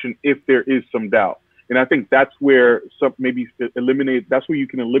conversation if there is some doubt. And I think that's where that's where you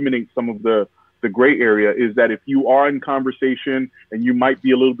can eliminate some of the gray area, is that if you are in conversation and you might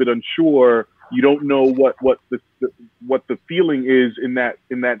be a little bit unsure, you don't know what the feeling is in that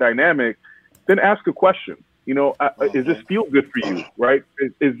dynamic, then ask a question. Is this feel good for you, right?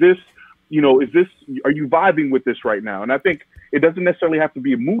 Is this, are you vibing with this right now? And I think it doesn't necessarily have to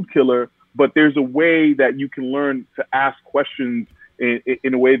be a mood killer, but there's a way that you can learn to ask questions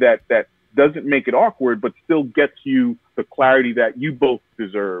in a way that doesn't make it awkward, but still gets you the clarity that you both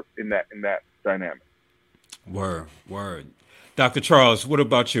deserve in that dynamic. Word. Dr. Charles, what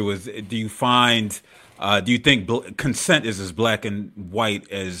about you? Do you think consent is as black and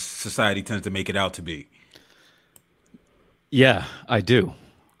white as society tends to make it out to be? Yeah, I do.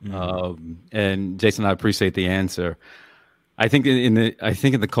 And Jason, I appreciate the answer. I think in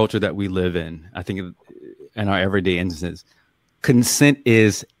the culture that we live in, I think in our everyday instances, consent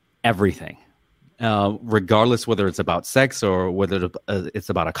is everything, regardless whether it's about sex or whether it's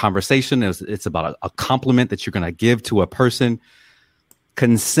about a conversation, it's about a compliment that you're going to give to a person.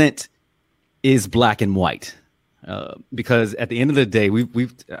 Consent is black and white, because at the end of the day,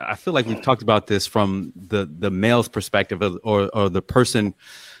 I feel like we've talked about this from the male's perspective, or the person,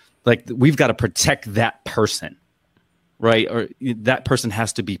 like we've got to protect that person, right? Or that person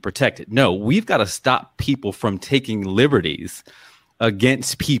has to be protected. No, we've got to stop people from taking liberties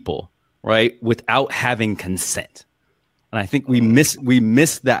against people, right, without having consent. And I think we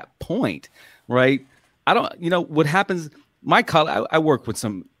miss that point, right? What happens, I work with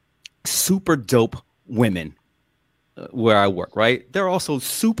some super dope women where I work, right? They're also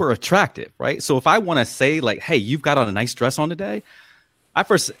super attractive, right? So if I want to say like, hey, you've got on a nice dress on today, I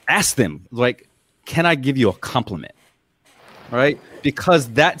first ask them, like, can I give you a compliment? Right? Because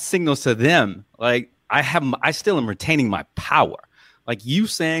that signals to them, like, I still am retaining my power. Like you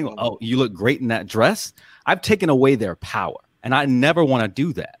saying, oh, you look great in that dress, I've taken away their power. And I never want to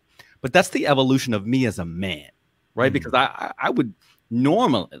do that. But that's the evolution of me as a man, right? Because I would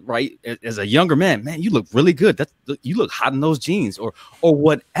normally, right, as a younger man, you look really good. You look hot in those jeans or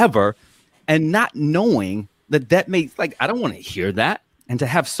whatever. And not knowing that makes, like, I don't want to hear that. And to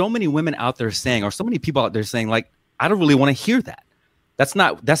have so many women out there saying, or so many people out there saying, like, I don't really want to hear that. That's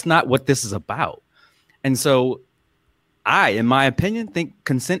not what this is about. And so in my opinion, think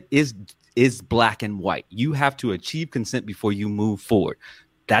consent is black and white. You have to achieve consent before you move forward.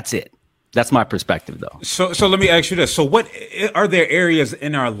 That's it. That's my perspective, though. So let me ask you this. So what are there areas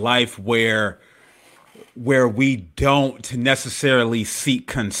in our life where we don't necessarily seek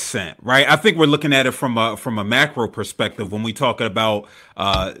consent, right? I think we're looking at it from a macro perspective when we talk about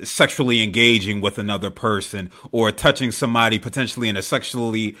sexually engaging with another person or touching somebody potentially in a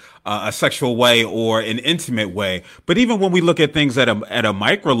sexual way or an intimate way. But even when we look at things at a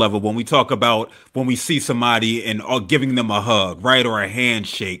micro level, when we see somebody and giving them a hug, right, or a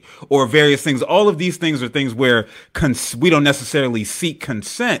handshake or various things, all of these things are things where we don't necessarily seek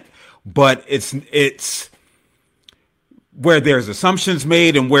consent. But it's where there's assumptions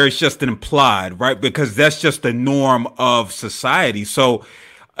made and where it's just implied, right? Because that's just the norm of society. So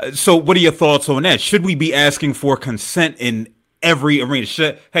what are your thoughts on that? Should we be asking for consent in every arena.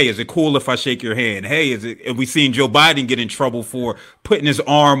 Hey, is it cool if I shake your hand? Hey, and we seen Joe Biden get in trouble for putting his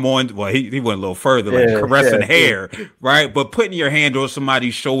arm on, well, he went a little further, like caressing hair, right? But putting your hand on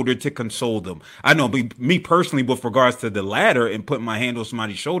somebody's shoulder to console them. I know me personally, with regards to the latter and putting my hand on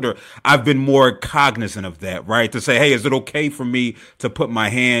somebody's shoulder, I've been more cognizant of that, right? To say, hey, is it okay for me to put my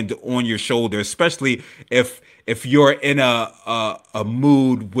hand on your shoulder, especially if you're in a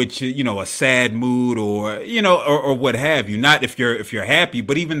mood, which, you know, a sad mood, or, you know, or what have you. Not if you're happy,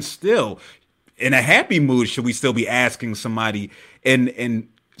 but even still, in a happy mood, should we still be asking somebody in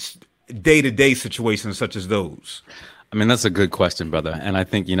day-to-day situations such as those? I mean, that's a good question, brother. And I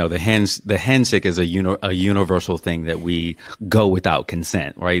think, you know, the handshake is a universal thing that we go without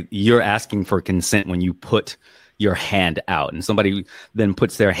consent, right? You're asking for consent when you put your hand out, and somebody then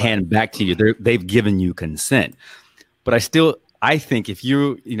puts their hand back to you. They've given you consent. But I think if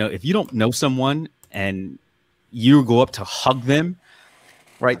you don't know someone and you go up to hug them,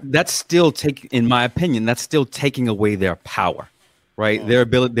 right? That's still in my opinion, that's still taking away their power, right? Their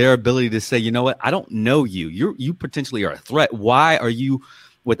ability to say, you know what? I don't know you. You potentially are a threat. Why are you,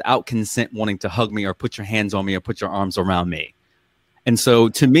 without consent, wanting to hug me or put your hands on me or put your arms around me? And so,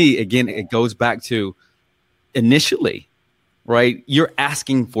 to me, again, it goes back to initially, right? You're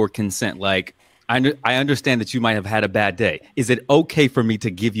asking for consent. Like, I understand that you might have had a bad day. Is it okay for me to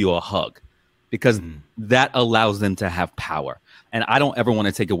give you a hug? Because that allows them to have power. And I don't ever want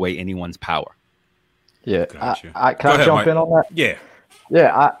to take away anyone's power. Yeah. Gotcha. Can I jump in on that? Yeah.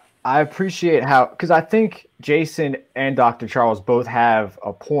 Yeah. I appreciate how, because I think Jason and Dr. Charles both have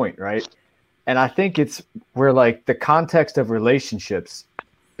a point, right? And I think it's where, like, the context of relationships,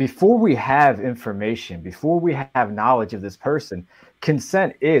 before we have information, before we have knowledge of this person,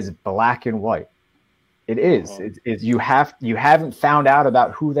 consent is black and white. It is. You haven't found out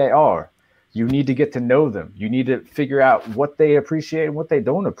about who they are. You need to get to know them. You need to figure out what they appreciate and what they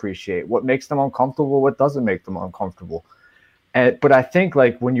don't appreciate, what makes them uncomfortable, what doesn't make them uncomfortable. But I think,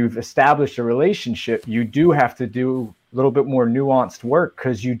 like, when you've established a relationship, you do have to do a little bit more nuanced work,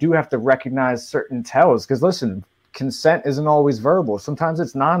 because you do have to recognize certain tells. Because listen, consent isn't always verbal. Sometimes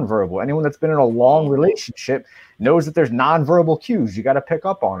it's nonverbal. Anyone that's been in a long relationship knows that there's nonverbal cues you got to pick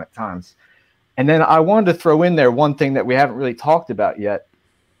up on at times. And then I wanted to throw in there one thing that we haven't really talked about yet,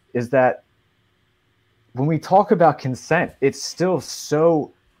 is that when we talk about consent, it's still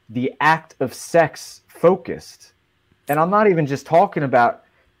so the act of sex focused. And I'm not even just talking about,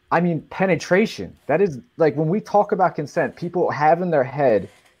 I mean, penetration. That is, like, when we talk about consent, people have in their head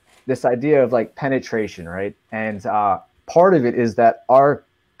this idea of, like, penetration, right? And part of it is that our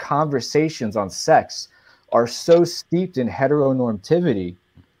conversations on sex are so steeped in heteronormativity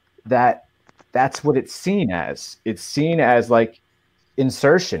that that's what it's seen as. It's seen as, like,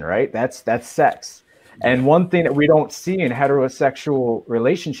 insertion, right? That's sex. And one thing that we don't see in heterosexual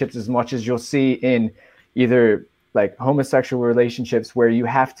relationships as much as you'll see in either, like, homosexual relationships, where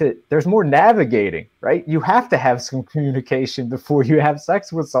there's more navigating, right? You have to have some communication before you have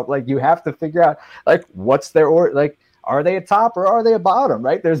sex with something. Like, you have to figure out, like, what's like, are they a top or are they a bottom,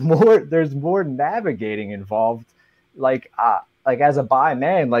 right? There's more navigating involved. Like as a bi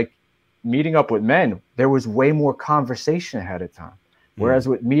man, like, meeting up with men, there was way more conversation ahead of time. Whereas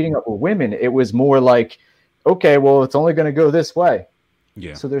with meeting up with women, it was more like, okay, well, it's only going to go this way.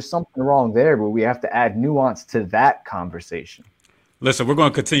 Yeah. So there's something wrong there, but we have to add nuance to that conversation. Listen, we're going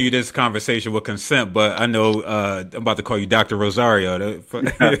to continue this conversation with consent, but I know I'm about to call you Dr. Rosario. Well,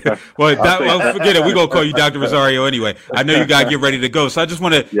 forget it. We're going to call you Dr. Rosario anyway. I know you got to get ready to go. So I just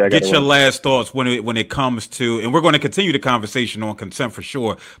want to get your last thoughts when it comes to, and we're going to continue the conversation on consent for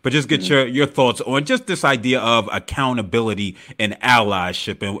sure, but just get your thoughts on just this idea of accountability and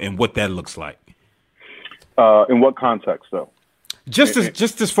allyship and what that looks like. In what context, though? Just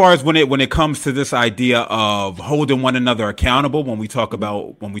as far as when it comes to this idea of holding one another accountable, when we talk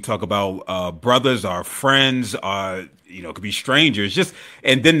about brothers, our friends, it could be strangers,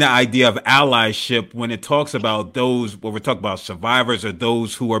 and then the idea of allyship when it talks about those, when we're talking about survivors or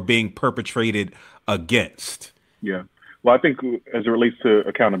those who are being perpetrated against. Yeah. Well, I think as it relates to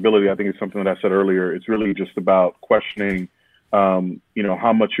accountability, I think it's something that I said earlier. It's really just about questioning,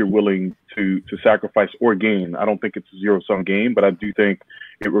 how much you're willing to sacrifice or gain. I don't think it's a zero-sum game, but I do think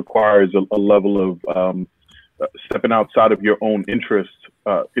it requires a level of stepping outside of your own interests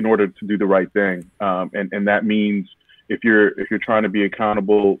in order to do the right thing. And that means if you're trying to be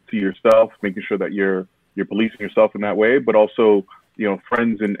accountable to yourself, making sure that you're policing yourself in that way, but also,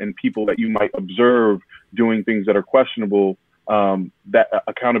 friends and people that you might observe doing things that are questionable, that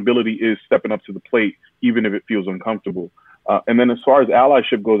accountability is stepping up to the plate, even if it feels uncomfortable. And then as far as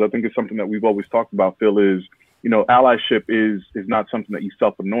allyship goes, I think it's something that we've always talked about, Phil, is allyship is not something that you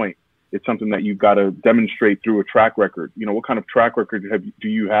self-anoint. It's something that you've got to demonstrate through a track record. What kind of track record do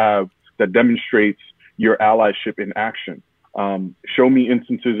you have that demonstrates your allyship in action? Show me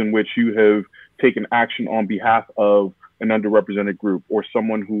instances in which you have taken action on behalf of an underrepresented group or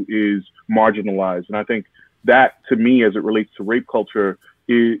someone who is marginalized. And I think that, to me, as it relates to rape culture,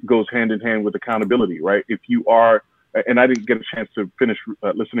 it goes hand in hand with accountability, right? If you are, and I didn't get a chance to finish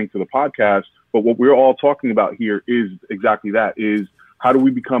listening to the podcast, but what we're all talking about here is exactly that, is how do we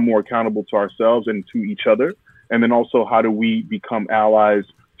become more accountable to ourselves and to each other? And then also, how do we become allies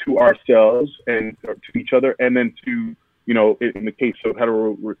to ourselves and to each other? And then to, in the case of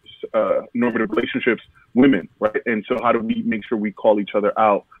heteronormative relationships, women, right? And so how do we make sure we call each other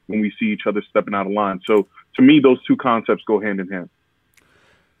out when we see each other stepping out of line? So to me, those two concepts go hand in hand.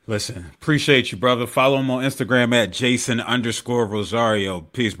 Listen, appreciate you, brother. Follow him on Instagram at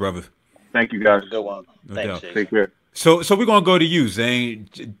Jason_Rosario. Peace, brother. Thank you, guys. Good one. No Thanks, doubt. Jason. Take care. So we're gonna go to you, Zane.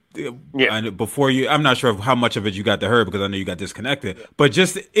 Yeah. And before you, I'm not sure how much of it you got to hear because I know you got disconnected. But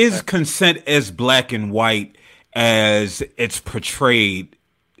just, is consent as black and white as it's portrayed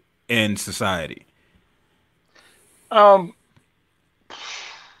in society? No,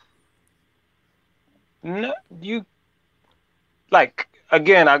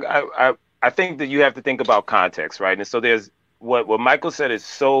 again, I think that you have to think about context, right? And so there's what Michael said is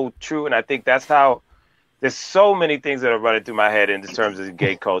so true, and I think that's how there's so many things that are running through my head in terms of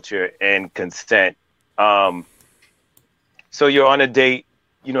gay culture and consent. So you're on a date,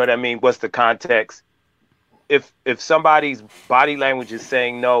 you know what I mean? What's the context? If somebody's body language is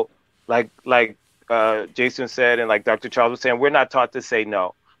saying no, like Jason said, and like Dr. Charles was saying, we're not taught to say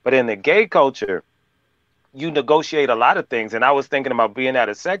no. But in the gay culture, you negotiate a lot of things. And I was thinking about being at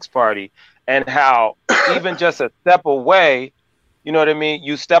a sex party and how even just a step away, you know what I mean?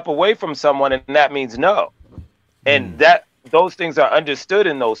 You step away from someone and that means no. And that those things are understood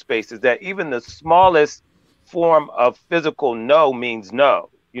in those spaces, that even the smallest form of physical no means no.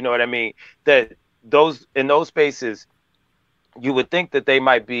 You know what I mean? That in those spaces, you would think that they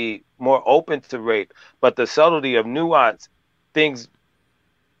might be more open to rape, but the subtlety of nuance, things,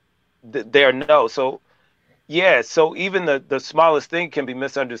 they're no. So, yeah, so even the smallest thing can be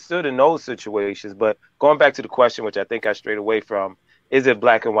misunderstood in those situations. But going back to the question, which I think I strayed away from, is it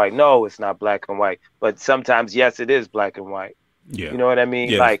black and white? No, it's not black and white. But sometimes, yes, it is black and white. Yeah. You know what I mean?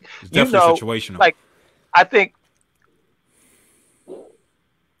 Yeah, like, it's definitely situational. Like, I think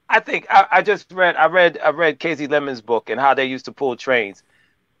I read Casey Lemon's book and how they used to pull trains.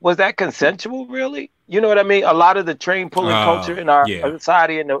 Was that consensual, really? You know what I mean? A lot of the train pulling culture in our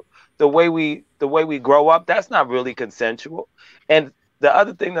society and the way we grow up, that's not really consensual. And the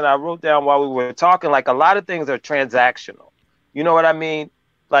other thing that I wrote down while we were talking, like, a lot of things are transactional. You know what I mean?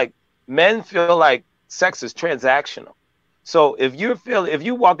 Like, men feel like sex is transactional. So if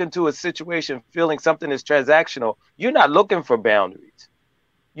you walk into a situation feeling something is transactional, you're not looking for boundaries.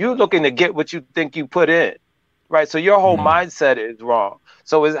 You're looking to get what you think you put in, right? So your whole mindset is wrong.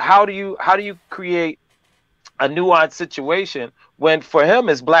 So how do you create a nuanced situation when for him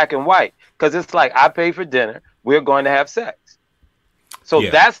it's black and white? Because it's like, I pay for dinner, we're going to have sex. So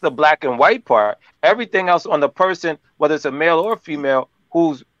that's the black and white part. Everything else on the person, whether it's a male or female,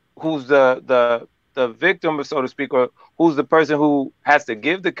 who's the victim, so to speak, or who's the person who has to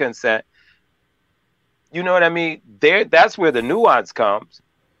give the consent. You know what I mean? That's where the nuance comes.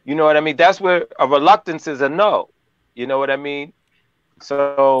 You know what I mean? That's where a reluctance is a no. You know what I mean?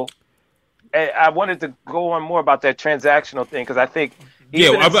 So I wanted to go on more about that transactional thing, because I think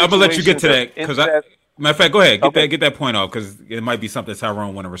I'm gonna let you get to that, because matter of fact, go ahead, get that point off, because it might be something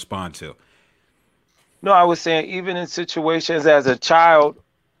Tyrone want to respond to. No, I was saying, even in situations as a child,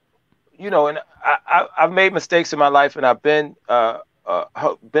 you know, and I've made mistakes in my life, and I've been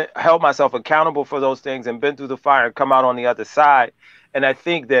held myself accountable for those things and been through the fire and come out on the other side. And I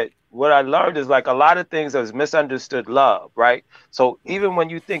think that what I learned is, like, a lot of things is misunderstood love, right? So even when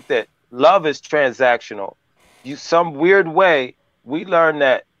you think that love is transactional, some weird way, we learn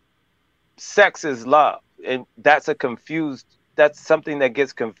that sex is love. And that's something that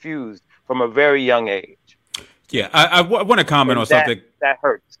gets confused from a very young age. Yeah, I want to comment on something that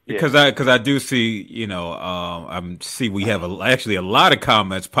hurts, because I do see, you know, I see we have actually a lot of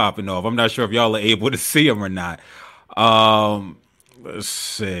comments popping off. I'm not sure if y'all are able to see them or not. Let's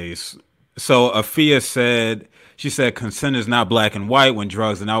see. So Afia said, consent is not black and white. When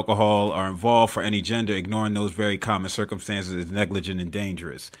drugs and alcohol are involved for any gender, ignoring those very common circumstances is negligent and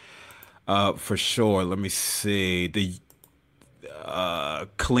dangerous. For sure. Let me see. The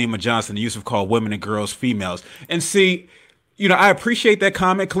Kalima Johnson, the use of call women and girls females. And see, I appreciate that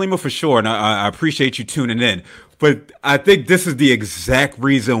comment, Kalima, for sure, and I appreciate you tuning in. But I think this is the exact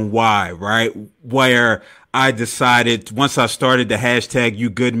reason why, right? Where I decided once I started the hashtag You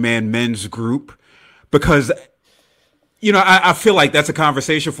Good Man Men's group, because I feel like that's a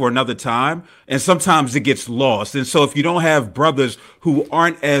conversation for another time, and sometimes it gets lost. And so if you don't have brothers who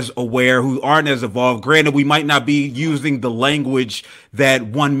aren't as aware, who aren't as evolved, granted, we might not be using the language that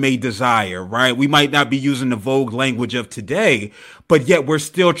one may desire, right? We might not be using the vogue language of today, but yet we're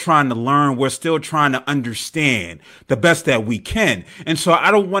still trying to learn. We're still trying to understand the best that we can. And so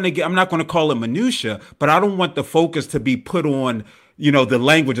I'm not going to call it minutia, but I don't want the focus to be put on the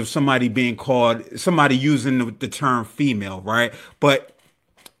language of somebody using the term female, right? But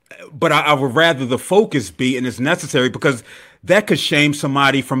I would rather the focus be, and it's necessary because that could shame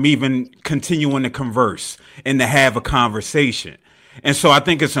somebody from even continuing to converse and to have a conversation. And so I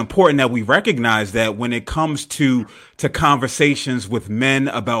think it's important that we recognize that when it comes to conversations with men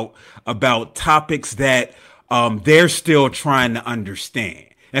about topics that they're still trying to understand.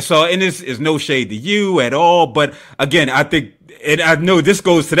 And so, and this is no shade to you at all, but again, I think, and I know this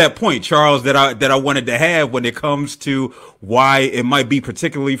goes to that point, Charles, that I wanted to have when it comes to why it might be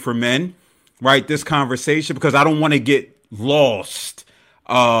particularly for men, right? This conversation, because I don't want to get lost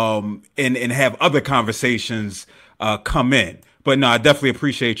and have other conversations come in. But no, I definitely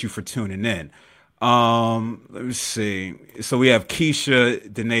appreciate you for tuning in. Let me see. So we have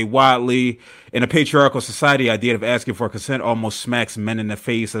Keisha Danae Watley. In a patriarchal society, the idea of asking for consent almost smacks men in the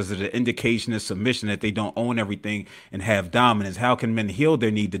face as an indication of submission, that they don't own everything and have dominance. How can men heal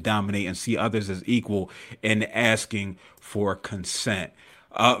their need to dominate and see others as equal in asking for consent?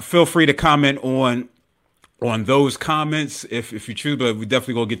 Feel free to comment on those comments if you choose, but we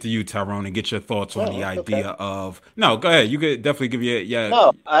definitely gonna get to you, Tyrone, and get your thoughts on the idea of. No, go ahead. You could definitely give your.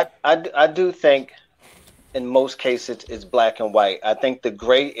 No, I do think in most cases it's black and white. I think the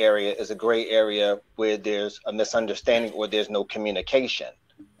gray area is a gray area where there's a misunderstanding or there's no communication.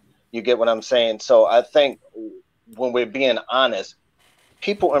 You get what I'm saying? So I think when we're being honest,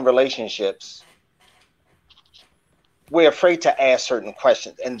 people in relationships, we're afraid to ask certain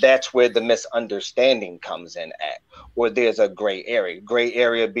questions, and that's where the misunderstanding comes in at, or there's a gray area. Gray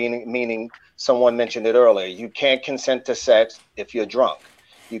area meaning someone mentioned it earlier. You can't consent to sex if you're drunk.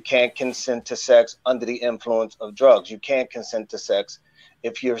 You can't consent to sex under the influence of drugs. You can't consent to sex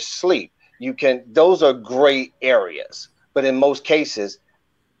if you're asleep. Those are gray areas. But in most cases,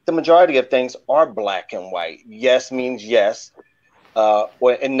 the majority of things are black and white. Yes means yes,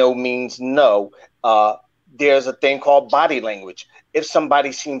 and no means no. There's a thing called body language. If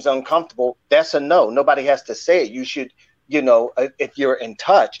somebody seems uncomfortable, that's a no. Nobody has to say it. You should, if you're in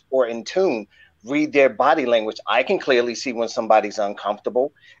touch or in tune, read their body language. I can clearly see when somebody's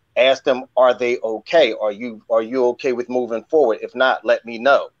uncomfortable. Ask them, are they okay? Are you okay with moving forward? If not, let me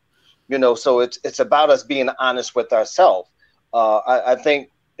know. So it's about us being honest with ourselves. I think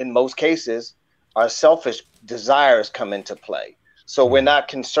in most cases, our selfish desires come into play. So we're not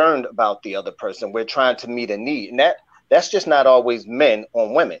concerned about the other person. We're trying to meet a need. And that's just not always men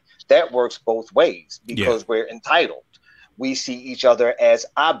on women. That works both ways because we're entitled. We see each other as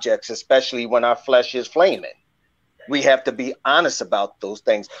objects, especially when our flesh is flaming. We have to be honest about those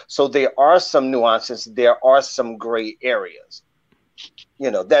things. So there are some nuances. There are some gray areas.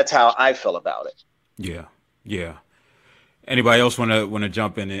 That's how I feel about it. Yeah. Yeah. Anybody else want to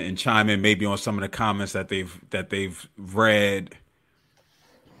jump in and chime in maybe on some of the comments that they've read?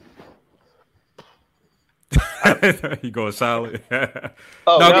 You going silent? No,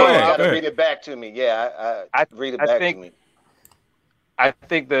 go ahead. You gotta read it back to me. Yeah, I read it back to me. I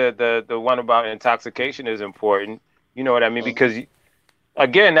think the one about intoxication is important. You know what I mean? Because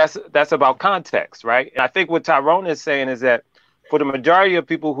again, that's about context, right? And I think what Tyrone is saying is that for the majority of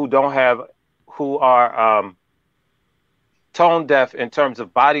people who are tone deaf in terms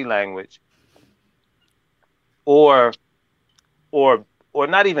of body language, or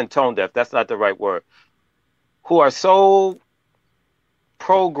not even tone deaf, that's not the right word, who are so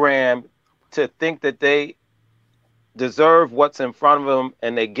programmed to think that they deserve what's in front of them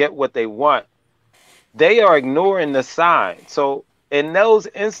and they get what they want, they are ignoring the signs. So in those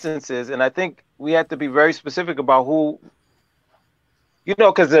instances, and I think we have to be very specific about who,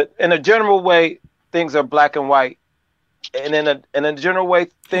 because in a general way, things are black and white. And in a general way,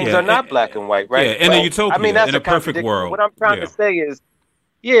 things are not black and white, right? Yeah, in a utopia, that's in a perfect world. What I'm trying to say is,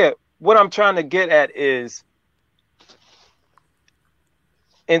 what I'm trying to get at is,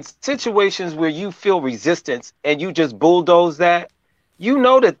 in situations where you feel resistance and you just bulldoze that, you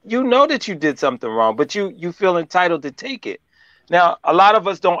know that you did something wrong, but you feel entitled to take it. Now, a lot of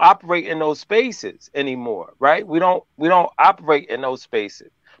us don't operate in those spaces anymore, right? We don't operate in those spaces,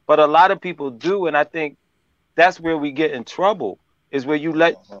 but a lot of people do, and I think that's where we get in trouble. Is where you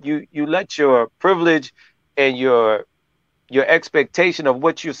let your privilege and your expectation of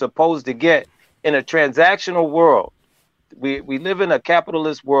what you're supposed to get in a transactional world. We live in a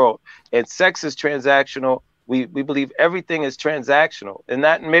capitalist world, and sex is transactional. We believe everything is transactional, and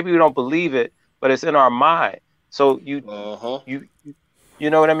that maybe we don't believe it, but it's in our mind. So you know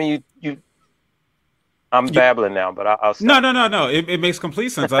what I mean. I'm babbling now, but I'll stop. No. It makes complete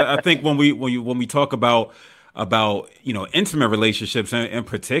sense. I think when we talk about intimate relationships in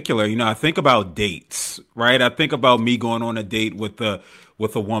particular, I think about dates, right? I think about me going on a date with a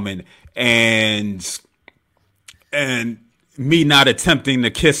woman and me not attempting to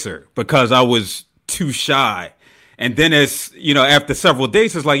kiss her because I was too shy. And then after several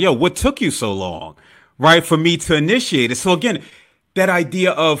days, it's like, yo, what took you so long, right? For me to initiate it. So again, that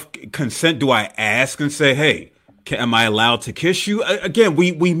idea of consent, do I ask and say, hey, am I allowed to kiss you? Again,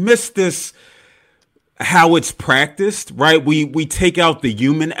 we miss this, how it's practiced, right? We take out the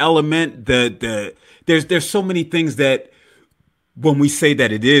human element. There's so many things that when we say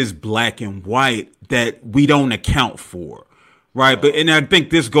that it is black and white that we don't account for, right? But and I think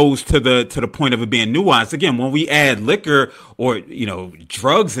this goes to the point of it being nuanced. Again, when we add liquor or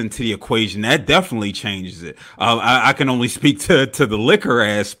drugs into the equation, that definitely changes it. I can only speak to the liquor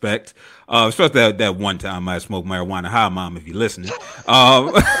aspect. Especially that one time I smoked marijuana. Hi, Mom, if you're listening.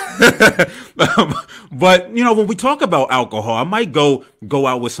 But when we talk about alcohol, I might go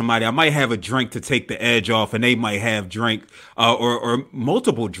out with somebody. I might have a drink to take the edge off, and they might have drink or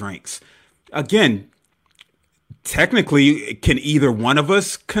multiple drinks. Again, technically, can either one of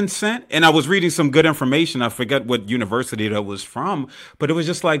us consent? And I was reading some good information. I forget what university that was from, but it was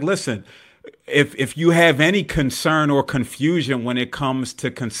just like, listen. If you have any concern or confusion when it comes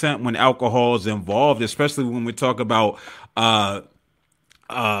to consent when alcohol is involved, especially when we talk about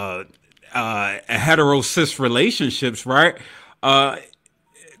hetero-cis relationships, right?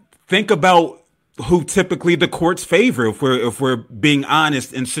 Think about who typically the courts favor if we're being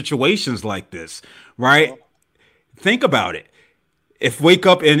honest in situations like this, right? Think about it. If wake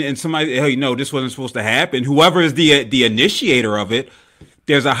up and somebody, hey, no, this wasn't supposed to happen. Whoever is the initiator of it,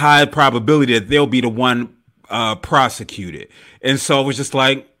 there's a high probability that they'll be the one prosecuted. And so it was just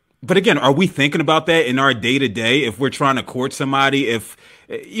like, but again, are we thinking about that in our day to day? If we're trying to court somebody,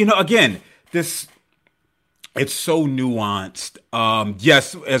 again, it's so nuanced.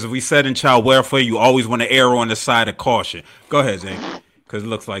 Yes, as we said in child welfare, you always want to err on the side of caution. Go ahead, Zane, because it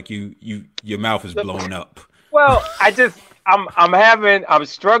looks like your mouth is blown up. Well, I'm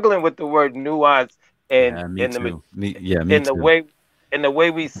struggling with the word nuance and in the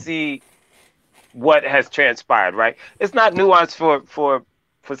way we see what has transpired, right? It's not nuance for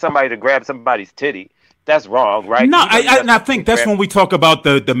somebody to grab somebody's titty. That's wrong, right? No, I think that's when we talk about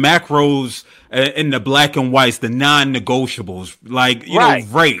the macros and the black and whites, the non-negotiables, like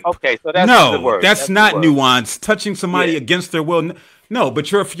rape. Okay, so that's the word. That's not nuance. Touching somebody against their will. No,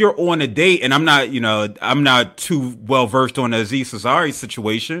 but if you're on a date, and I'm not too well versed on the Aziz Ansari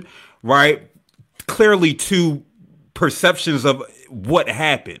situation, right? Clearly, two perceptions of what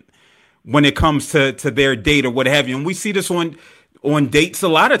happened when it comes to their date or what have you, and we see this on dates a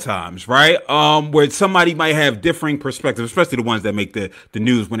lot of times, right? Where somebody might have differing perspectives, especially the ones that make the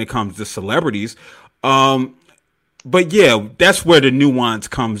news when it comes to celebrities. But yeah, that's where the nuance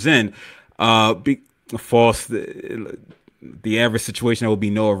comes in. The average situation, there will be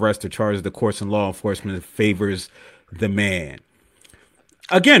no arrest or charges. The courts and law enforcement favors the man.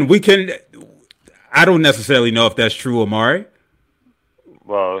 Again, I don't necessarily know if that's true, Omari.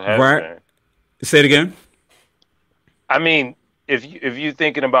 Well, it has right? Been. Say it again. I mean, if you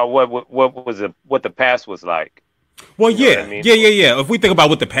thinking about what the past was like. Well, yeah. If we think about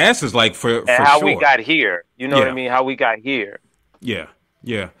what the past is like for how sure. we got here, what I mean? How we got here.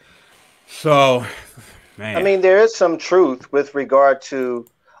 Yeah. So, man. I mean, there is some truth with regard to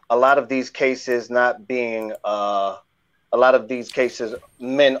a lot of these cases not being. A lot of these cases,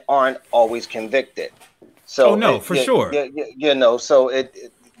 men aren't always convicted. So, for sure. So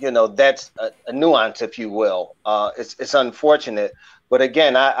that's a nuance, if you will. It's unfortunate, but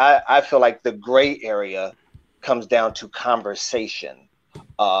again, I feel like the gray area comes down to conversation,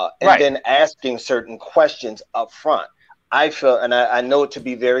 then asking certain questions up front. I feel, and I know it to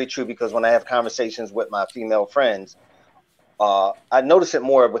be very true because when I have conversations with my female friends, I notice it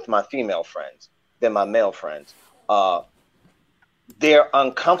more with my female friends than my male friends. They're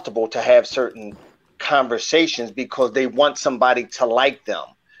uncomfortable to have certain conversations because they want somebody to like them.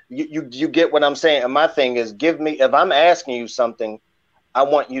 You get what I'm saying? And my thing is, if I'm asking you something, I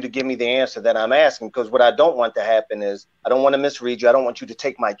want you to give me the answer that I'm asking, because what I don't want to happen is I don't want to misread you. I don't want you to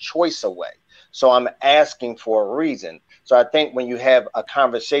take my choice away. So I'm asking for a reason. So I think when you have a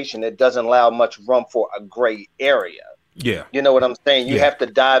conversation, it doesn't allow much room for a gray area. Yeah. You know what I'm saying? You have to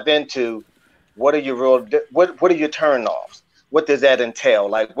dive into what are your what are your turn-offs? What does that entail?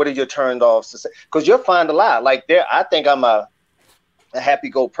 Like, what are your turn-offs to say? Because you'll find a lot. Like I think I'm a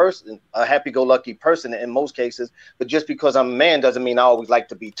happy-go-lucky person in most cases, but just because I'm a man doesn't mean I always like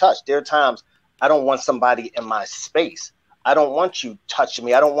to be touched. There are times I don't want somebody in my space. I don't want you touching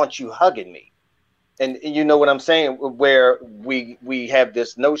me. I don't want you hugging me. And you know what I'm saying? Where we have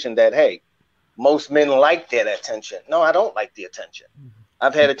this notion that, hey, most men like that attention. No, I don't like the attention.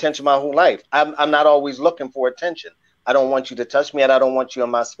 I've had attention my whole life. I'm not always looking for attention. I don't want you to touch me, and I don't want you in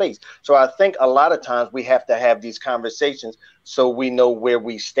my space. So I think a lot of times we have to have these conversations so we know where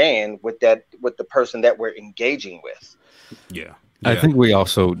we stand with the person that we're engaging with. Yeah. I think we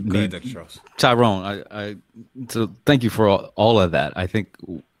also need ahead, Tyrone. So thank you for all of that. I think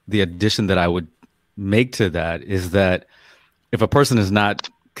the addition that I would make to that is that if a person is not,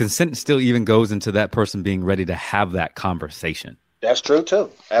 consent still even goes into that person being ready to have that conversation. That's true too.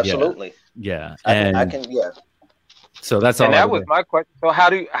 Absolutely. Yeah. I can. Yeah. So that's all. And that was my question. So how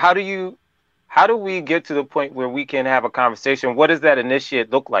do we get to the point where we can have a conversation? What does that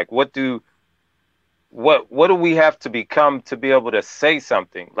initiate look like? What do we have to become to be able to say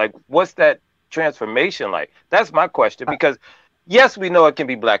something? Like, what's that transformation like? That's my question, because yes, we know it can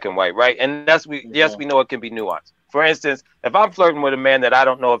be black and white, right? And yes, we know it can be nuanced. For instance, if I'm flirting with a man that I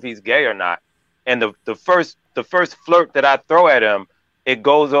don't know if he's gay or not, and the first flirt that I throw at him, I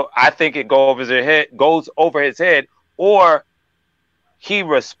think it goes over his head, or he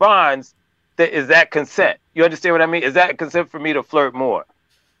responds, is that consent? You understand what I mean? Is that consent for me to flirt more?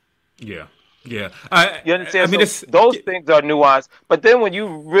 Yeah. Yeah. You understand? I mean, those things are nuanced. But then when you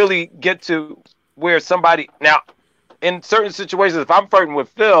really get to where somebody, now, in certain situations, if I'm flirting with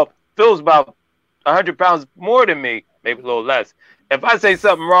Phil's about 100 pounds more than me, maybe a little less. If I say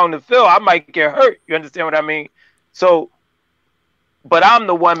something wrong to Phil, I might get hurt. You understand what I mean? So, but I'm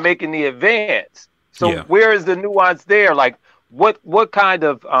the one making the advance. So where is the nuance there? Like, what kind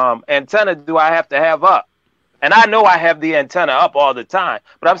of antenna do I have to have up? And I know I have the antenna up all the time,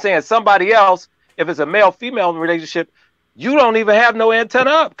 but I'm saying somebody else, if it's a male-female relationship, you don't even have no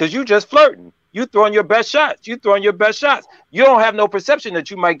antenna up because you just flirting. You throwing your best shots. You don't have no perception that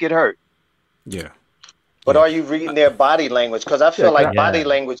you might get hurt. Yeah. But are you reading their body language? Because I feel like body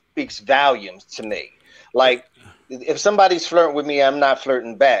language speaks volumes to me. Like, if somebody's flirting with me, I'm not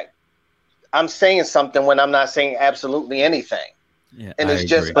flirting back. I'm saying something when I'm not saying absolutely anything. Yeah, and it's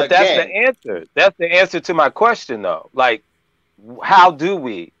just, but that's the answer. That's the answer to my question, though. Like, how do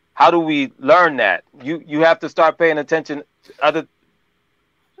we learn that? You have to start paying attention.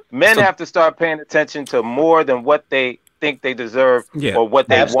 Men have to start paying attention to more than what they think they deserve or what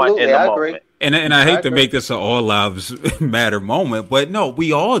they want in the moment. And I hate to make this an all lives matter moment, but no,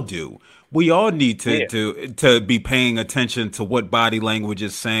 we all do. We all need to be paying attention to what body language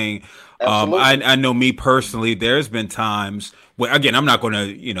is saying. I know me personally, there's been times where, again, I'm not going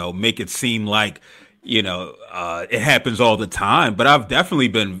to, make it seem like, it happens all the time, but I've definitely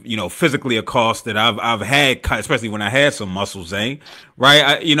been, physically accosted. I've had, especially when I had some muscles, right?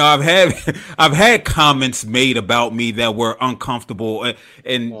 I've had comments made about me that were uncomfortable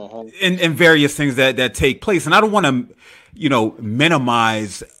and various things that take place. And I don't want to,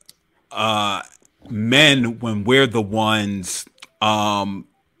 minimize, men when we're the ones,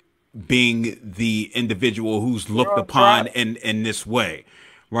 being the individual who's looked upon in this way,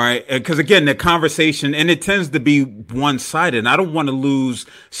 right? Because again, the conversation, and it tends to be one-sided, and I don't want to lose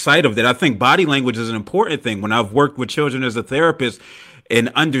sight of that. I think body language is an important thing. When I've worked with children as a therapist and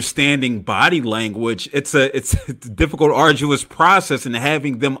understanding body language, it's a difficult, arduous process in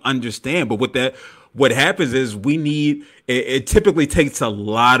having them understand. But what happens is it typically takes a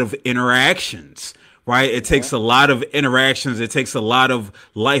lot of interactions. Right. It takes a lot of interactions. It takes a lot of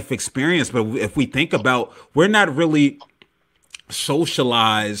life experience. But if we think about, we're not really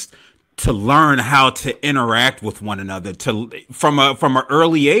socialized to learn how to interact with one another from an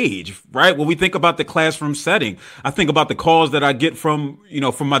early age. Right. When we think about the classroom setting, I think about the calls that I get from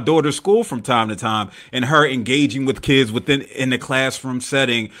my daughter's school from time to time, and her engaging with kids in the classroom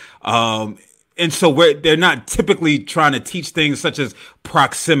setting. And so they're not typically trying to teach things such as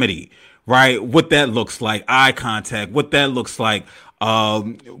proximity. Right. What that looks like, eye contact, what that looks like,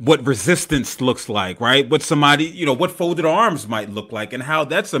 what resistance looks like, right? What somebody, what folded arms might look like, and how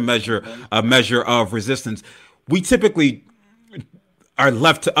that's a measure of resistance. We typically are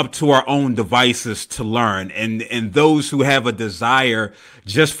left up to our own devices to learn, and those who have a desire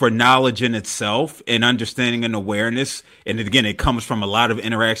just for knowledge in itself and understanding and awareness, and again, it comes from a lot of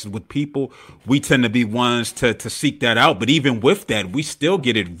interactions with people, we tend to be ones to seek that out. But even with that, we still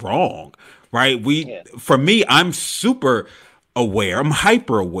get it wrong, right? For me, I'm super aware, I'm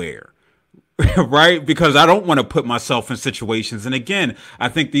hyper aware, right? Because I don't want to put myself in situations. And again, I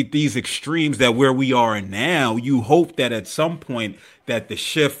think these extremes that where we are now, you hope that at some point that the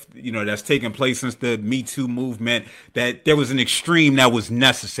shift, that's taken place since the Me Too movement, that there was an extreme that was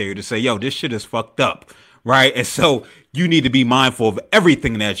necessary to say, yo, this shit is fucked up, right? And so you need to be mindful of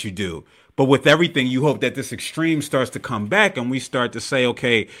everything that you do. But with everything, you hope that this extreme starts to come back and we start to say,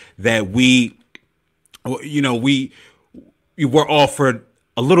 okay, that we were offered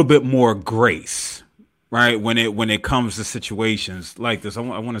a little bit more grace, right? When it comes to situations like this. I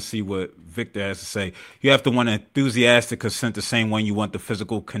want to see what Victor has to say. You have to want enthusiastic consent the same way you want the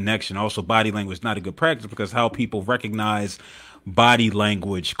physical connection. Also, body language is not a good practice because how people recognize body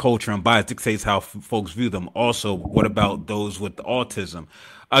language, culture, and bias dictates how folks view them. Also, what about those with autism?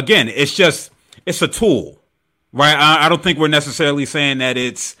 Again, it's a tool, right? I don't think we're necessarily saying that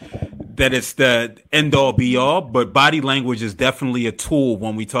it's the end all be all, but body language is definitely a tool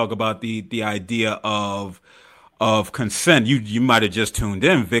when we talk about the idea of consent. You might have just tuned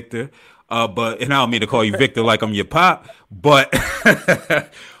in, Victor, and I don't mean to call you Victor like I'm your pop, but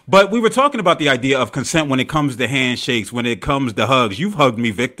but we were talking about the idea of consent when it comes to handshakes, when it comes to hugs. You've hugged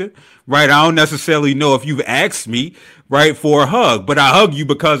me, Victor, right? I don't necessarily know if you've asked me, right, for a hug, but I hug you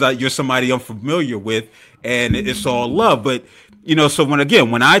because you're somebody I'm familiar with, and it's all love. But so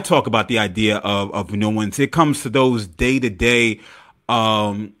when I talk about the idea of nuance, it comes to those day-to-day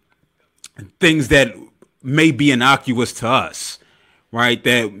things that may be innocuous to us, right?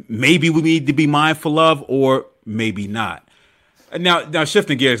 That maybe we need to be mindful of, or maybe not. Now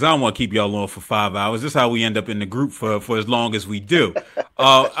shifting gears, I don't want to keep y'all on for 5 hours. This is how we end up in the group for as long as we do.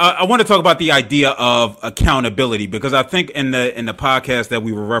 I want to talk about the idea of accountability, because I think in the podcast that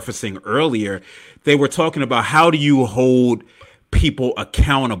we were referencing earlier, they were talking about how do you hold people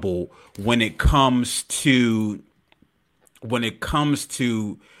accountable when it comes to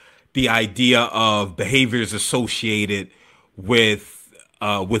the idea of behaviors associated with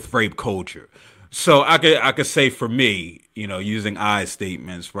rape culture. So I could say for me, using I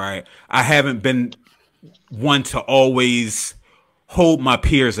statements, right? I haven't been one to always hold my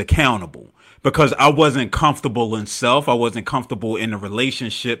peers accountable because I wasn't comfortable in self. I wasn't comfortable in the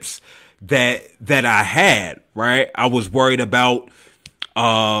relationships that I had, right? I was worried about,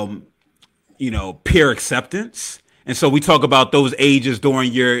 peer acceptance. And so we talk about those ages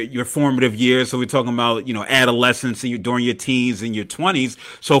during your formative years. So we're talking about, adolescence and during your teens and your 20s.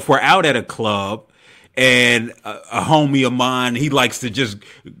 So if we're out at a club and a homie of mine, he likes to just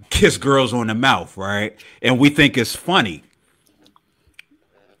kiss girls on the mouth, right? And we think it's funny.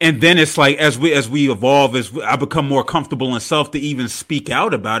 And then it's like, as we evolve, as I become more comfortable in self to even speak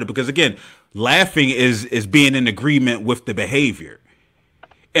out about it, because again, laughing is being in agreement with the behavior.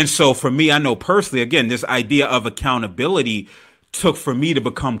 And so for me, I know personally, again, this idea of accountability took for me to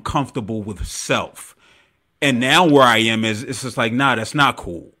become comfortable with self. And now where I am is it's just like, nah, that's not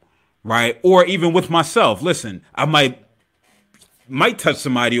cool, right? Or even with myself, listen, I might touch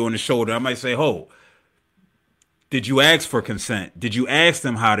somebody on the shoulder. I might say, "Oh, did you ask for consent? Did you ask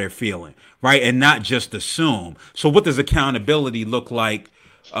them how they're feeling?" Right? And not just assume. So what does accountability look like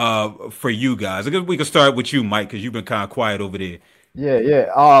for you guys? I guess we can start with you, Mike, because you've been kind of quiet over there.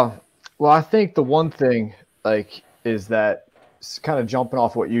 Yeah. Well, I think the one thing is that, kind of jumping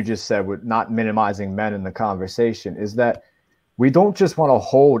off what you just said with not minimizing men in the conversation, is that we don't just want to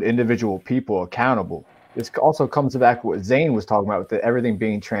hold individual people accountable. This also comes back to what Zane was talking about with everything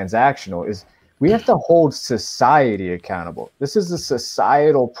being transactional, is we have to hold society accountable. This is a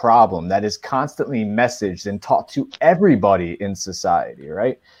societal problem that is constantly messaged and taught to everybody in society,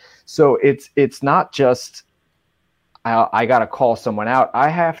 right? So it's not just, I got to call someone out. I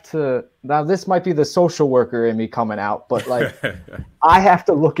have to, now this might be the social worker in me coming out, but I have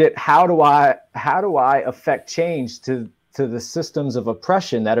to look at how do I affect change to the systems of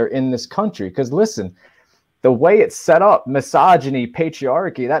oppression that are in this country? Because listen, the way it's set up, misogyny,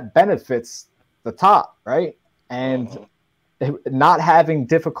 patriarchy, that benefits the top, right? And not having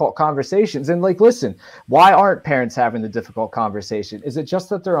difficult conversations. And listen, why aren't parents having the difficult conversation? Is it just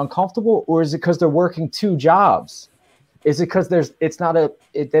that they're uncomfortable, or is it because they're working 2 jobs? Is it because they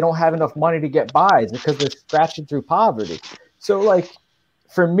don't have enough money to get by? Is it because they're scratching through poverty? So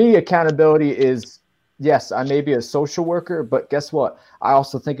for me, accountability is, yes, I may be a social worker, but guess what? I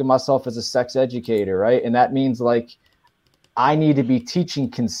also think of myself as a sex educator, right? And that means I need to be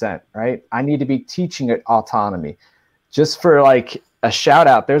teaching consent, right? I need to be teaching it autonomy. Just for like a shout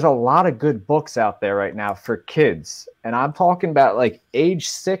out, there's a lot of good books out there right now for kids. And I'm talking about like age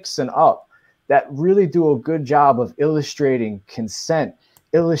 6 and up that really do a good job of illustrating consent,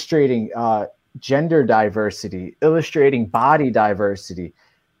 illustrating gender diversity, illustrating body diversity,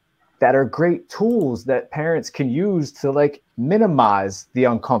 that are great tools that parents can use to like minimize the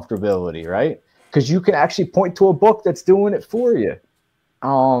uncomfortability, right? Because you can actually point to a book that's doing it for you.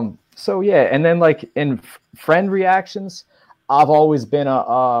 So yeah, and then like in friend reactions, I've always been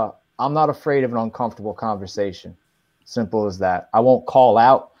I'm not afraid of an uncomfortable conversation. Simple as that. I won't call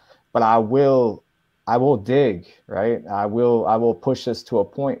out, but I will dig, right? I will push us to a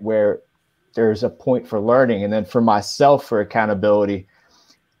point where there's a point for learning. And then for myself, for accountability,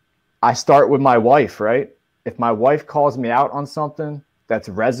 I start with my wife, right? If my wife calls me out on something that's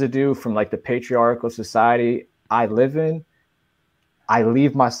residue from like the patriarchal society I live in, I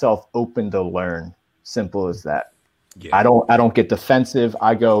leave myself open to learn. Simple as that. Yeah. I don't get defensive.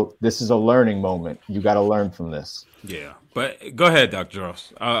 I go, this is a learning moment. You got to learn from this. Yeah. But go ahead, Dr.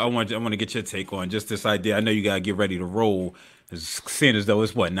 Ross. I want to get your take on just this idea. I know you got to get ready to roll. It's seeing as though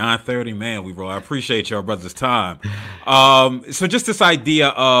it's 9:30, man. We roll. I appreciate your brother's time. So just this idea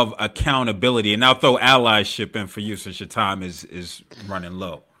of accountability, and I'll throw allyship in for you since your time is running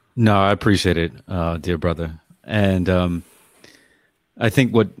low. No, I appreciate it, dear brother. And I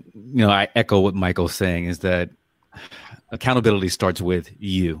think I echo what Michael's saying is that accountability starts with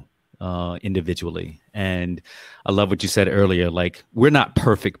you individually. And I love what you said earlier. Like, we're not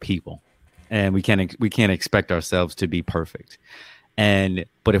perfect people. And we can't expect ourselves to be perfect.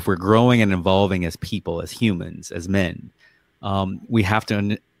 But if we're growing and evolving as people, as humans, as men, we have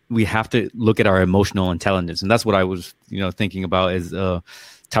to look at our emotional intelligence. And that's what I was, thinking about as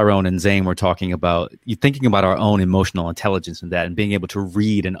Tyrone and Zane were talking about. You thinking about our own emotional intelligence and that, and being able to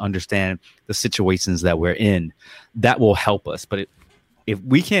read and understand the situations that we're in, that will help us. But if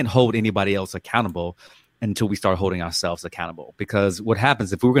we can't hold anybody else accountable until we start holding ourselves accountable. Because what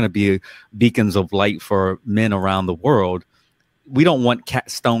happens if we're going to be beacons of light for men around the world, we don't want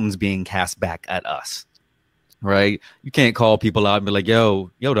stones being cast back at us, right? You can't call people out and be like,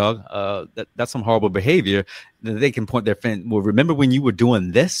 yo, dog, that's some horrible behavior. Then they can point their finger. Well, remember when you were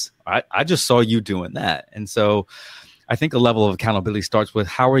doing this? I just saw you doing that. And so I think a level of accountability starts with,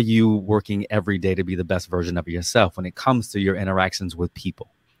 how are you working every day to be the best version of yourself when it comes to your interactions with people?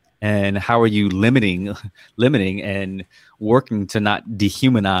 And how are you limiting and working to not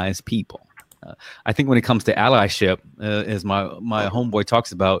dehumanize people? I think when it comes to allyship, as my homeboy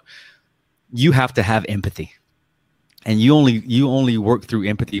talks about, you have to have empathy, and you only work through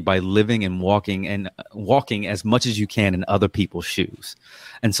empathy by living and walking as much as you can in other people's shoes.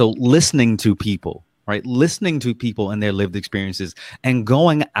 And so listening to people, right? Listening to people and their lived experiences, and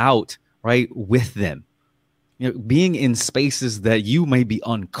going out, right, with them. Being in spaces that you may be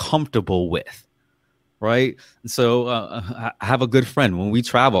uncomfortable with, right? And so I have a good friend. When we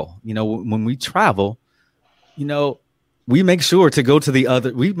travel, we make sure to go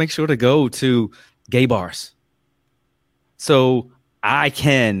to gay bars. So I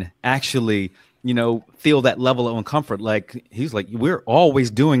can actually, feel that level of uncomfort. Like, he's like, we're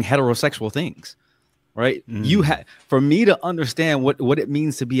always doing heterosexual things, right? Mm. For me to understand what it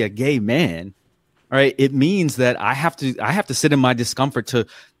means to be a gay man, right, it means that I have to sit in my discomfort to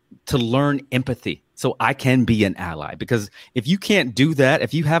learn empathy so I can be an ally. Because if you can't do that,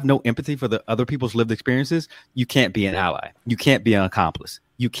 if you have no empathy for the other people's lived experiences, you can't be an ally. You can't be an accomplice.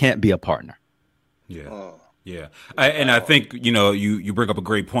 You can't be a partner. Yeah. Yeah. I think, you bring up a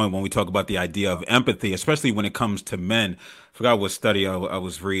great point when we talk about the idea of empathy, especially when it comes to men. I forgot what study I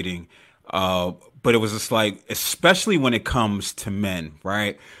was reading, but it was just like, especially when it comes to men,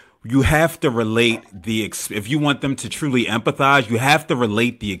 right? You have to relate if you want them to truly empathize, you have to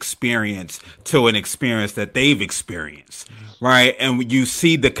relate the experience to an experience that they've experienced, right? And you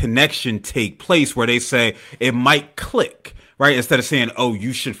see the connection take place where they say it might click, right? Instead of saying, oh,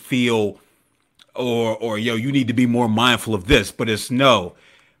 you should feel, or yo, you need to be more mindful of this, but it's no.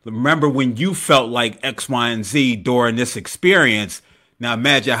 Remember when you felt like X, Y, and Z during this experience. Now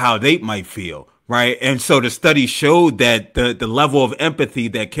imagine how they might feel. Right. And so the study showed that the level of empathy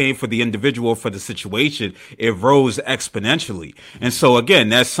that came for the individual, for the situation, it rose exponentially. And so, again,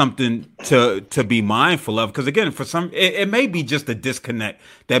 that's something to be mindful of, because, again, for some, it may be just a disconnect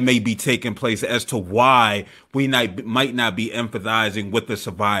that may be taking place as to why we might not be empathizing with the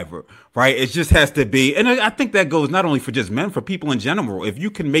survivor. Right. It just has to be. And I think that goes not only for just men, for people in general. If you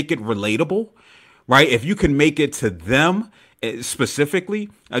can make it relatable, right, if you can make it to them specifically,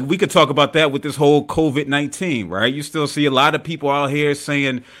 like we could talk about that with this whole COVID-19, right? You still see a lot of people out here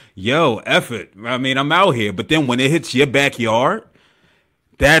saying, yo, F it. I mean, I'm out here. But then when it hits your backyard,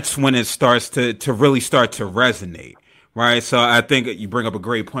 that's when it starts to really start to resonate. Right. So I think you bring up a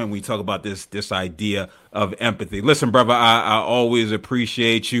great point when you talk about this idea of empathy. Listen, brother, I always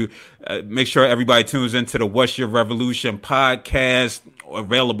appreciate you. Make sure everybody tunes into the What's Your Revolution podcast,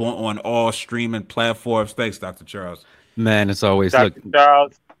 available on all streaming platforms. Thanks, Dr. Charles. Man, it's always Dr.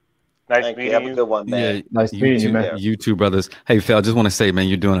 Charles. Nice Thank you. meeting Have a you. good one, man. Yeah, Nice meeting you, man. You too, brothers. Hey, Phil, I just want to say, man,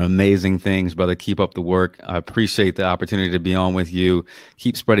 you're doing amazing things, brother. Keep up the work. I appreciate the opportunity to be on with you.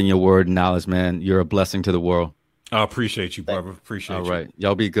 Keep spreading your word and knowledge, man. You're a blessing to the world. I appreciate you, brother. Appreciate you. All right.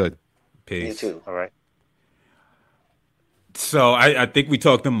 Y'all be good. Peace. You too. All right. So I think we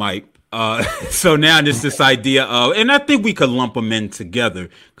talked to Mike. So now there's this idea of, and I think we could lump them in together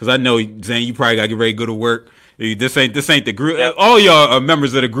because I know, Zane, you probably got to get ready to go to work. This ain't the group. Yep. All y'all are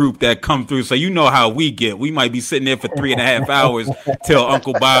members of the group that come through, so you know how we get. We might be sitting there for 3.5 hours till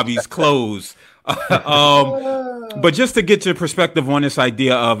Uncle Bobby's closed. But just to get your perspective on this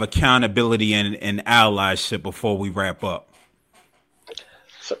idea of accountability and allyship before we wrap up.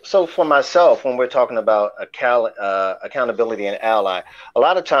 So for myself, when we're talking about accountability and ally, a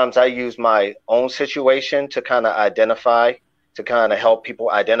lot of times I use my own situation to kind of identify, to kind of help people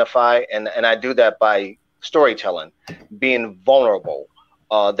identify. And I do that by storytelling, being vulnerable.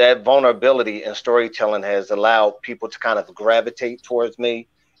 That vulnerability and storytelling has allowed people to kind of gravitate towards me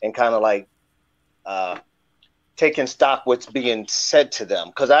and kind of like taking stock what's being said to them.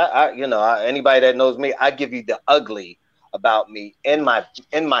 Because anybody that knows me, I give you the ugly about me in my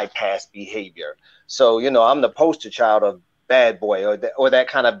past behavior. So, I'm the poster child of bad boy or that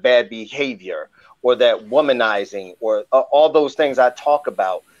kind of bad behavior or that womanizing or all those things I talk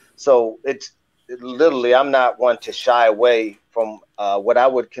about. So it's literally, I'm not one to shy away from what I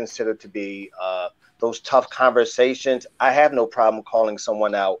would consider to be those tough conversations. I have no problem calling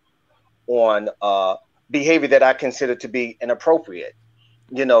someone out on behavior that I consider to be inappropriate.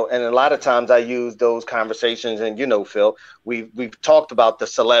 And a lot of times I use those conversations, and Phil, we've talked about the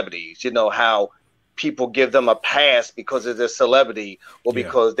celebrities, how people give them a pass because of their celebrity or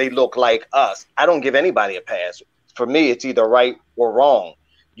because they look like us. I don't give anybody a pass. For me, it's either right or wrong.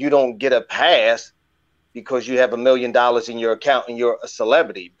 You don't get a pass because you have $1 million in your account and you're a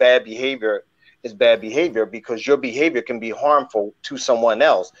celebrity. Bad behavior is bad behavior because your behavior can be harmful to someone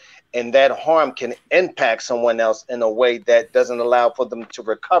else. And that harm can impact someone else in a way that doesn't allow for them to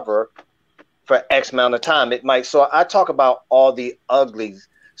recover for X amount of time. It might. So I talk about all the ugly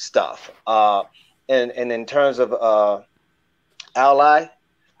stuff. And in terms of ally,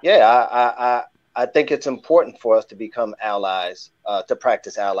 I think it's important for us to become allies, to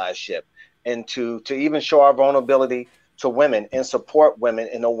practice allyship, and to even show our vulnerability to women and support women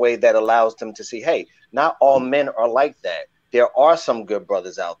in a way that allows them to see, hey, not all men are like that. There are some good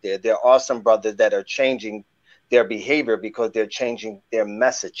brothers out there. There are some brothers that are changing their behavior because they're changing their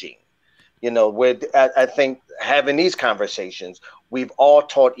messaging. I think having these conversations, we've all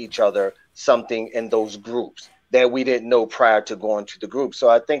taught each other something in those groups that we didn't know prior to going to the group. So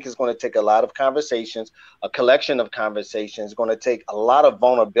I think it's going to take a lot of conversations, a collection of conversations. It's going to take a lot of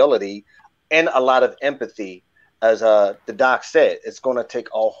vulnerability and a lot of empathy. As the doc said, it's going to take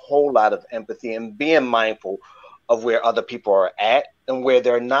a whole lot of empathy and being mindful of where other people are at and where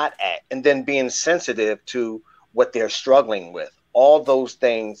they're not at, and then being sensitive to what they're struggling with. All those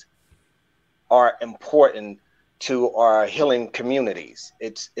things are important to our healing communities.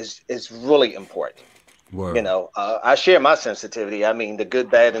 It's really important. Word. I share my sensitivity. I mean, the good,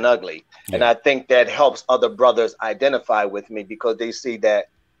 bad, and ugly. Yeah. And I think that helps other brothers identify with me because they see that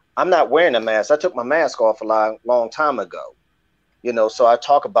I'm not wearing a mask. I took my mask off a long time ago. So I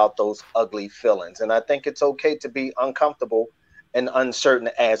talk about those ugly feelings. And I think it's okay to be uncomfortable and uncertain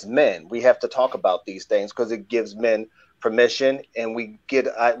as men. We have to talk about these things because it gives men permission, and we get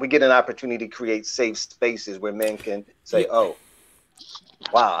an opportunity to create safe spaces where men can say, oh,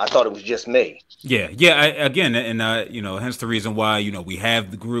 wow, I thought it was just me. Yeah. Hence the reason why, we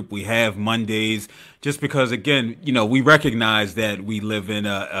have the group, we have Mondays, just because, again, we recognize that we live in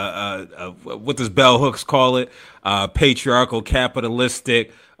a what does Bell Hooks call it? Patriarchal,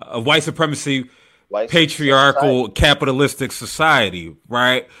 capitalistic, white supremacy, patriarchal, capitalistic society,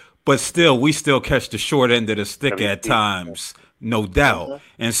 right? But still, we still catch the short end of the stick at times, no doubt.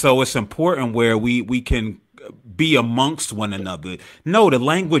 Mm-hmm. And so it's important where we can be amongst one another. No, the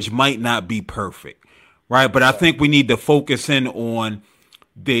language might not be perfect, right? But I think we need to focus in on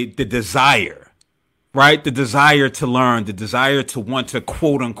the desire, right? The desire to learn, the desire to want to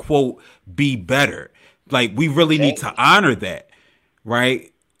quote unquote be better. Like, we really need to honor that,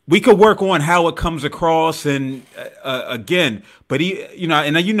 right? We could work on how it comes across, and again, but you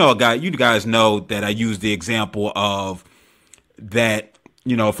guys know that I use the example of that.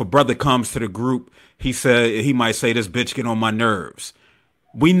 If a brother comes to the group, he might say, "This bitch get on my nerves."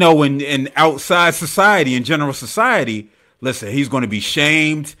 We know in outside society, in general society, listen, he's going to be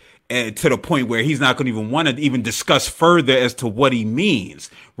shamed to the point where he's not going to even want to even discuss further as to what he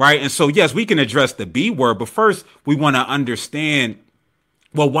means, right? And so, yes, we can address the B word, but first we want to understand,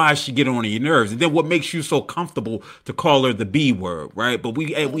 well, why is she getting on your nerves? And then what makes you so comfortable to call her the B word, right? But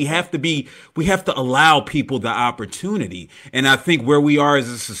we have to allow people the opportunity. And I think where we are as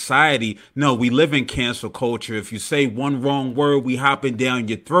a society, no, we live in cancel culture. If you say one wrong word, we hopping down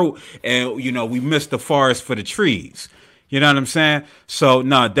your throat, and we miss the forest for the trees. You know what I'm saying? So,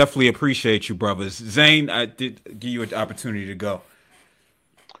 no, definitely appreciate you, brothers. Zane, I did give you an opportunity to go.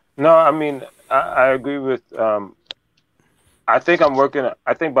 No, I mean, I agree with. I think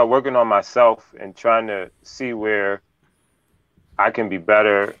by working on myself and trying to see where I can be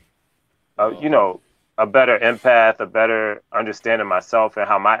better, a better empath, a better understanding myself and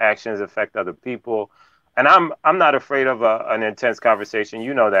how my actions affect other people. And I'm not afraid of an intense conversation.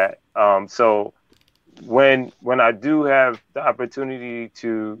 You know that. So when I do have the opportunity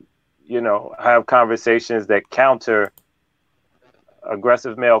to, have conversations that counter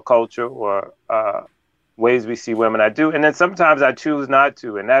aggressive male culture or ways we see women, I do. And then sometimes I choose not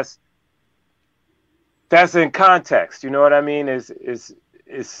to. And that's in context. You know what I mean? Is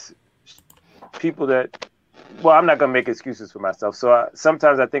people that, well, I'm not going to make excuses for myself. So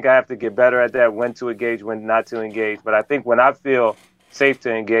sometimes I think I have to get better at that, when to engage, when not to engage. But I think when I feel safe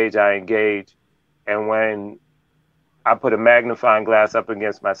to engage, I engage. And when I put a magnifying glass up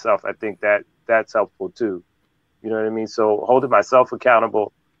against myself, I think that's helpful too. You know what I mean? So holding myself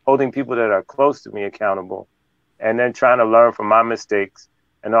accountable, holding people that are close to me accountable, and then trying to learn from my mistakes,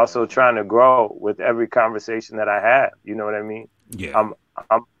 and also trying to grow with every conversation that I have. You know what I mean? Yeah.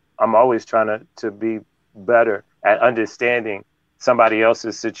 I'm always trying to be better at understanding somebody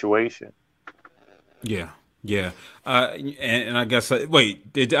else's situation. Yeah. Yeah. And I guess, I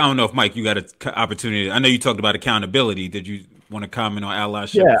don't know if, Mike, you got an opportunity. I know you talked about accountability. Did you want to comment on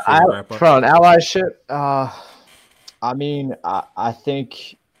allyship? On allyship, I mean, I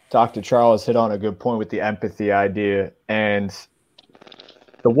think Dr. Charles hit on a good point with the empathy idea. And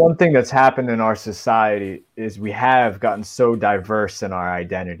the one thing that's happened in our society is we have gotten so diverse in our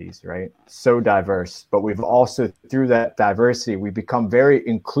identities, right? So diverse. But we've also, through that diversity, we've become very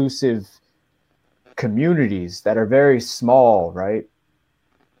inclusive communities that are very small, right?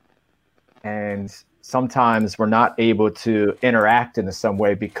 And sometimes we're not able to interact in some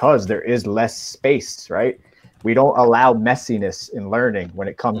way because there is less space, right? We don't allow messiness in learning when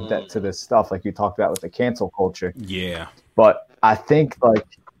it comes to this stuff, like you talked about with the cancel culture. Yeah. But I think, like,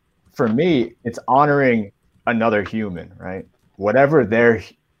 for me, it's honoring another human, right? Whatever their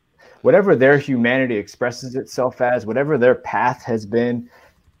humanity expresses itself as, whatever their path has been,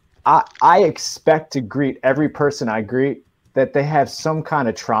 I expect to greet every person I greet that they have some kind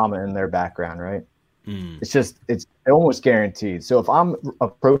of trauma in their background, right? It's almost guaranteed. So if I'm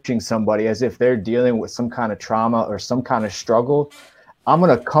approaching somebody as if they're dealing with some kind of trauma or some kind of struggle, I'm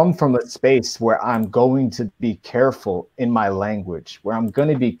going to come from a space where I'm going to be careful in my language, where I'm going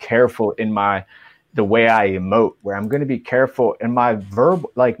to be careful in the way I emote, where I'm going to be careful in my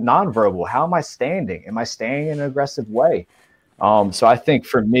verbal, like nonverbal. How am I standing? Am I standing in an aggressive way? So I think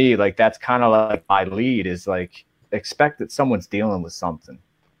for me, like, that's kind of like my lead is, like, expect that someone's dealing with something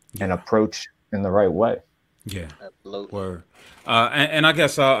and approach in the right way. Yeah. Absolutely. Word. And I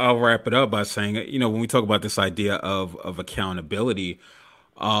guess I'll wrap it up by saying, when we talk about this idea of accountability,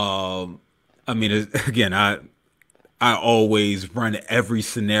 I mean, again, I always run every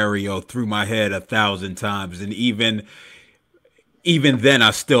scenario through my head 1,000 times. And even then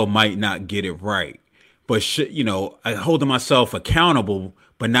I still might not get it right. But, I holding myself accountable,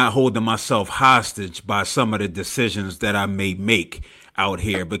 but not holding myself hostage by some of the decisions that I may make out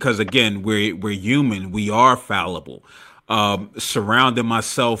here. Because, again, we're human. We are fallible. Surrounding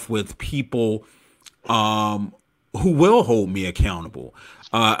myself with people who will hold me accountable.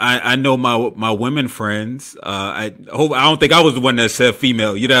 I know my women friends. I don't think I was the one that said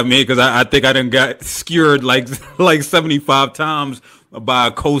female. You know what I mean? Because I think I done got skewered like 75 times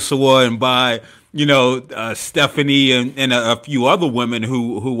by Kosowa and by Stephanie and a few other women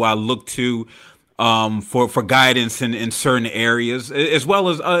who I look to for guidance in certain areas, as well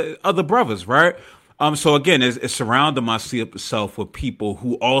as other brothers, right? So again, it's surrounding myself with people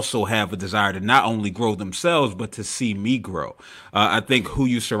who also have a desire to not only grow themselves, but to see me grow. I think who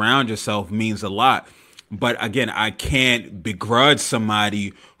you surround yourself means a lot But again, I can't begrudge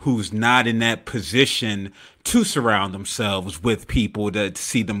somebody who's not in that position to surround themselves with people to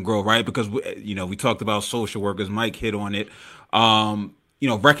see them grow, right? Because, we talked about social workers. Mike hit on it.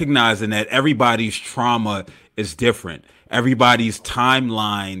 Recognizing that everybody's trauma is different. Everybody's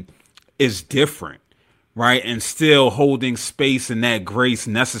timeline is different, right? And still holding space and that grace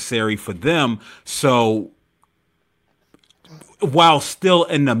necessary for them. So while still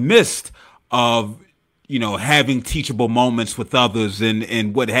in the midst of, having teachable moments with others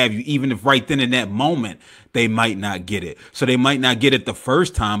and what have you, even if right then in that moment, they might not get it. So they might not get it the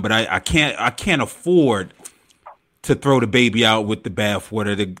first time, but I can't afford to throw the baby out with the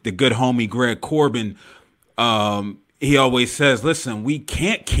bathwater. The good homie Greg Corbin, he always says, listen, we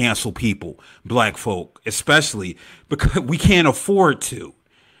can't cancel people, black folk, especially because we can't afford to,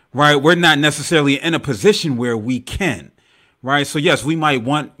 right? We're not necessarily in a position where we can, right? So yes, we might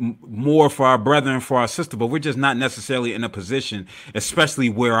want more for our brother and for our sister, but we're just not necessarily in a position, especially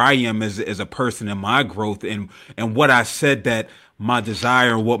where I am as a person in my growth and what I said that my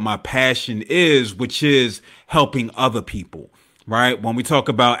desire and what my passion is, which is helping other people, right? When we talk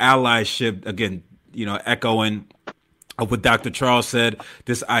about allyship, again, echoing of what Dr. Charles said,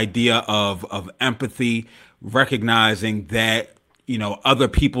 this idea of empathy, recognizing that, other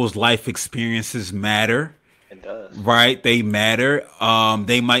people's life experiences matter. It does. Right? They matter.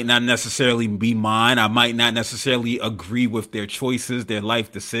 They might not necessarily be mine. I might not necessarily agree with their choices, their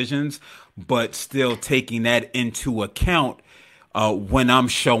life decisions, but still taking that into account when I'm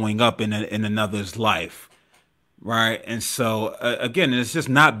showing up in another's life. Right. And so, again, it's just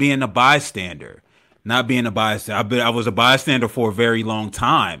not being a bystander. Not being a bystander. I was a bystander for a very long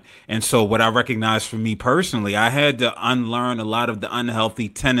time. And so what I recognize for me personally, I had to unlearn a lot of the unhealthy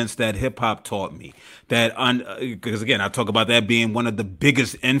tenets that hip hop taught me. Because again, I talk about that being one of the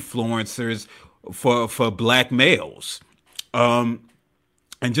biggest influencers for black males. And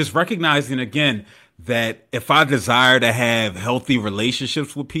just recognizing again that if I desire to have healthy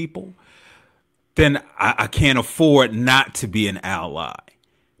relationships with people, then I can't afford not to be an ally.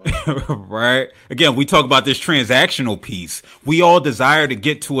 Right? Again, we talk about this transactional piece. We all desire to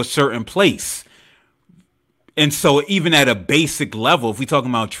get to a certain place. And so even at a basic level, if we're talking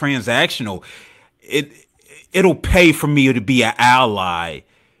about transactional, it'll pay for me to be an ally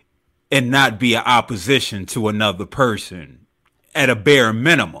and not be an opposition to another person at a bare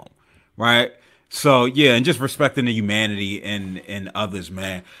minimum. Right? So, yeah, and just respecting the humanity in others,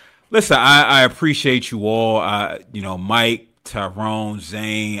 man. Listen, I appreciate you all. Mike, Tyrone,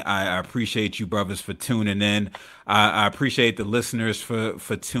 Zane, I appreciate you brothers for tuning in. I appreciate the listeners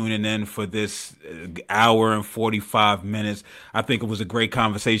for tuning in for this hour and 45 minutes. I think it was a great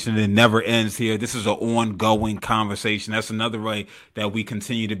conversation. It never ends here. This is an ongoing conversation. That's another way that we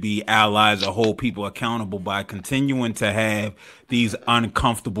continue to be allies or hold people accountable, by continuing to have these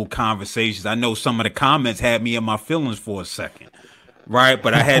uncomfortable conversations. I know some of the comments had me in my feelings for a second, right?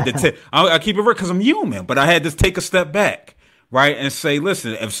 But I had to I keep it real because I'm human, but I had to take a step back. Right. And say,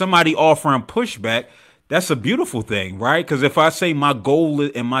 listen, if somebody offering pushback, that's a beautiful thing. Right. Because if I say my goal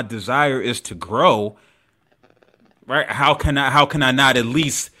and my desire is to grow. Right. How can I not at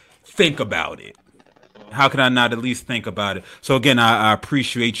least think about it? How can I not at least think about it? So, again, I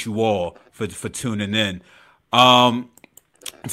appreciate you all for tuning in.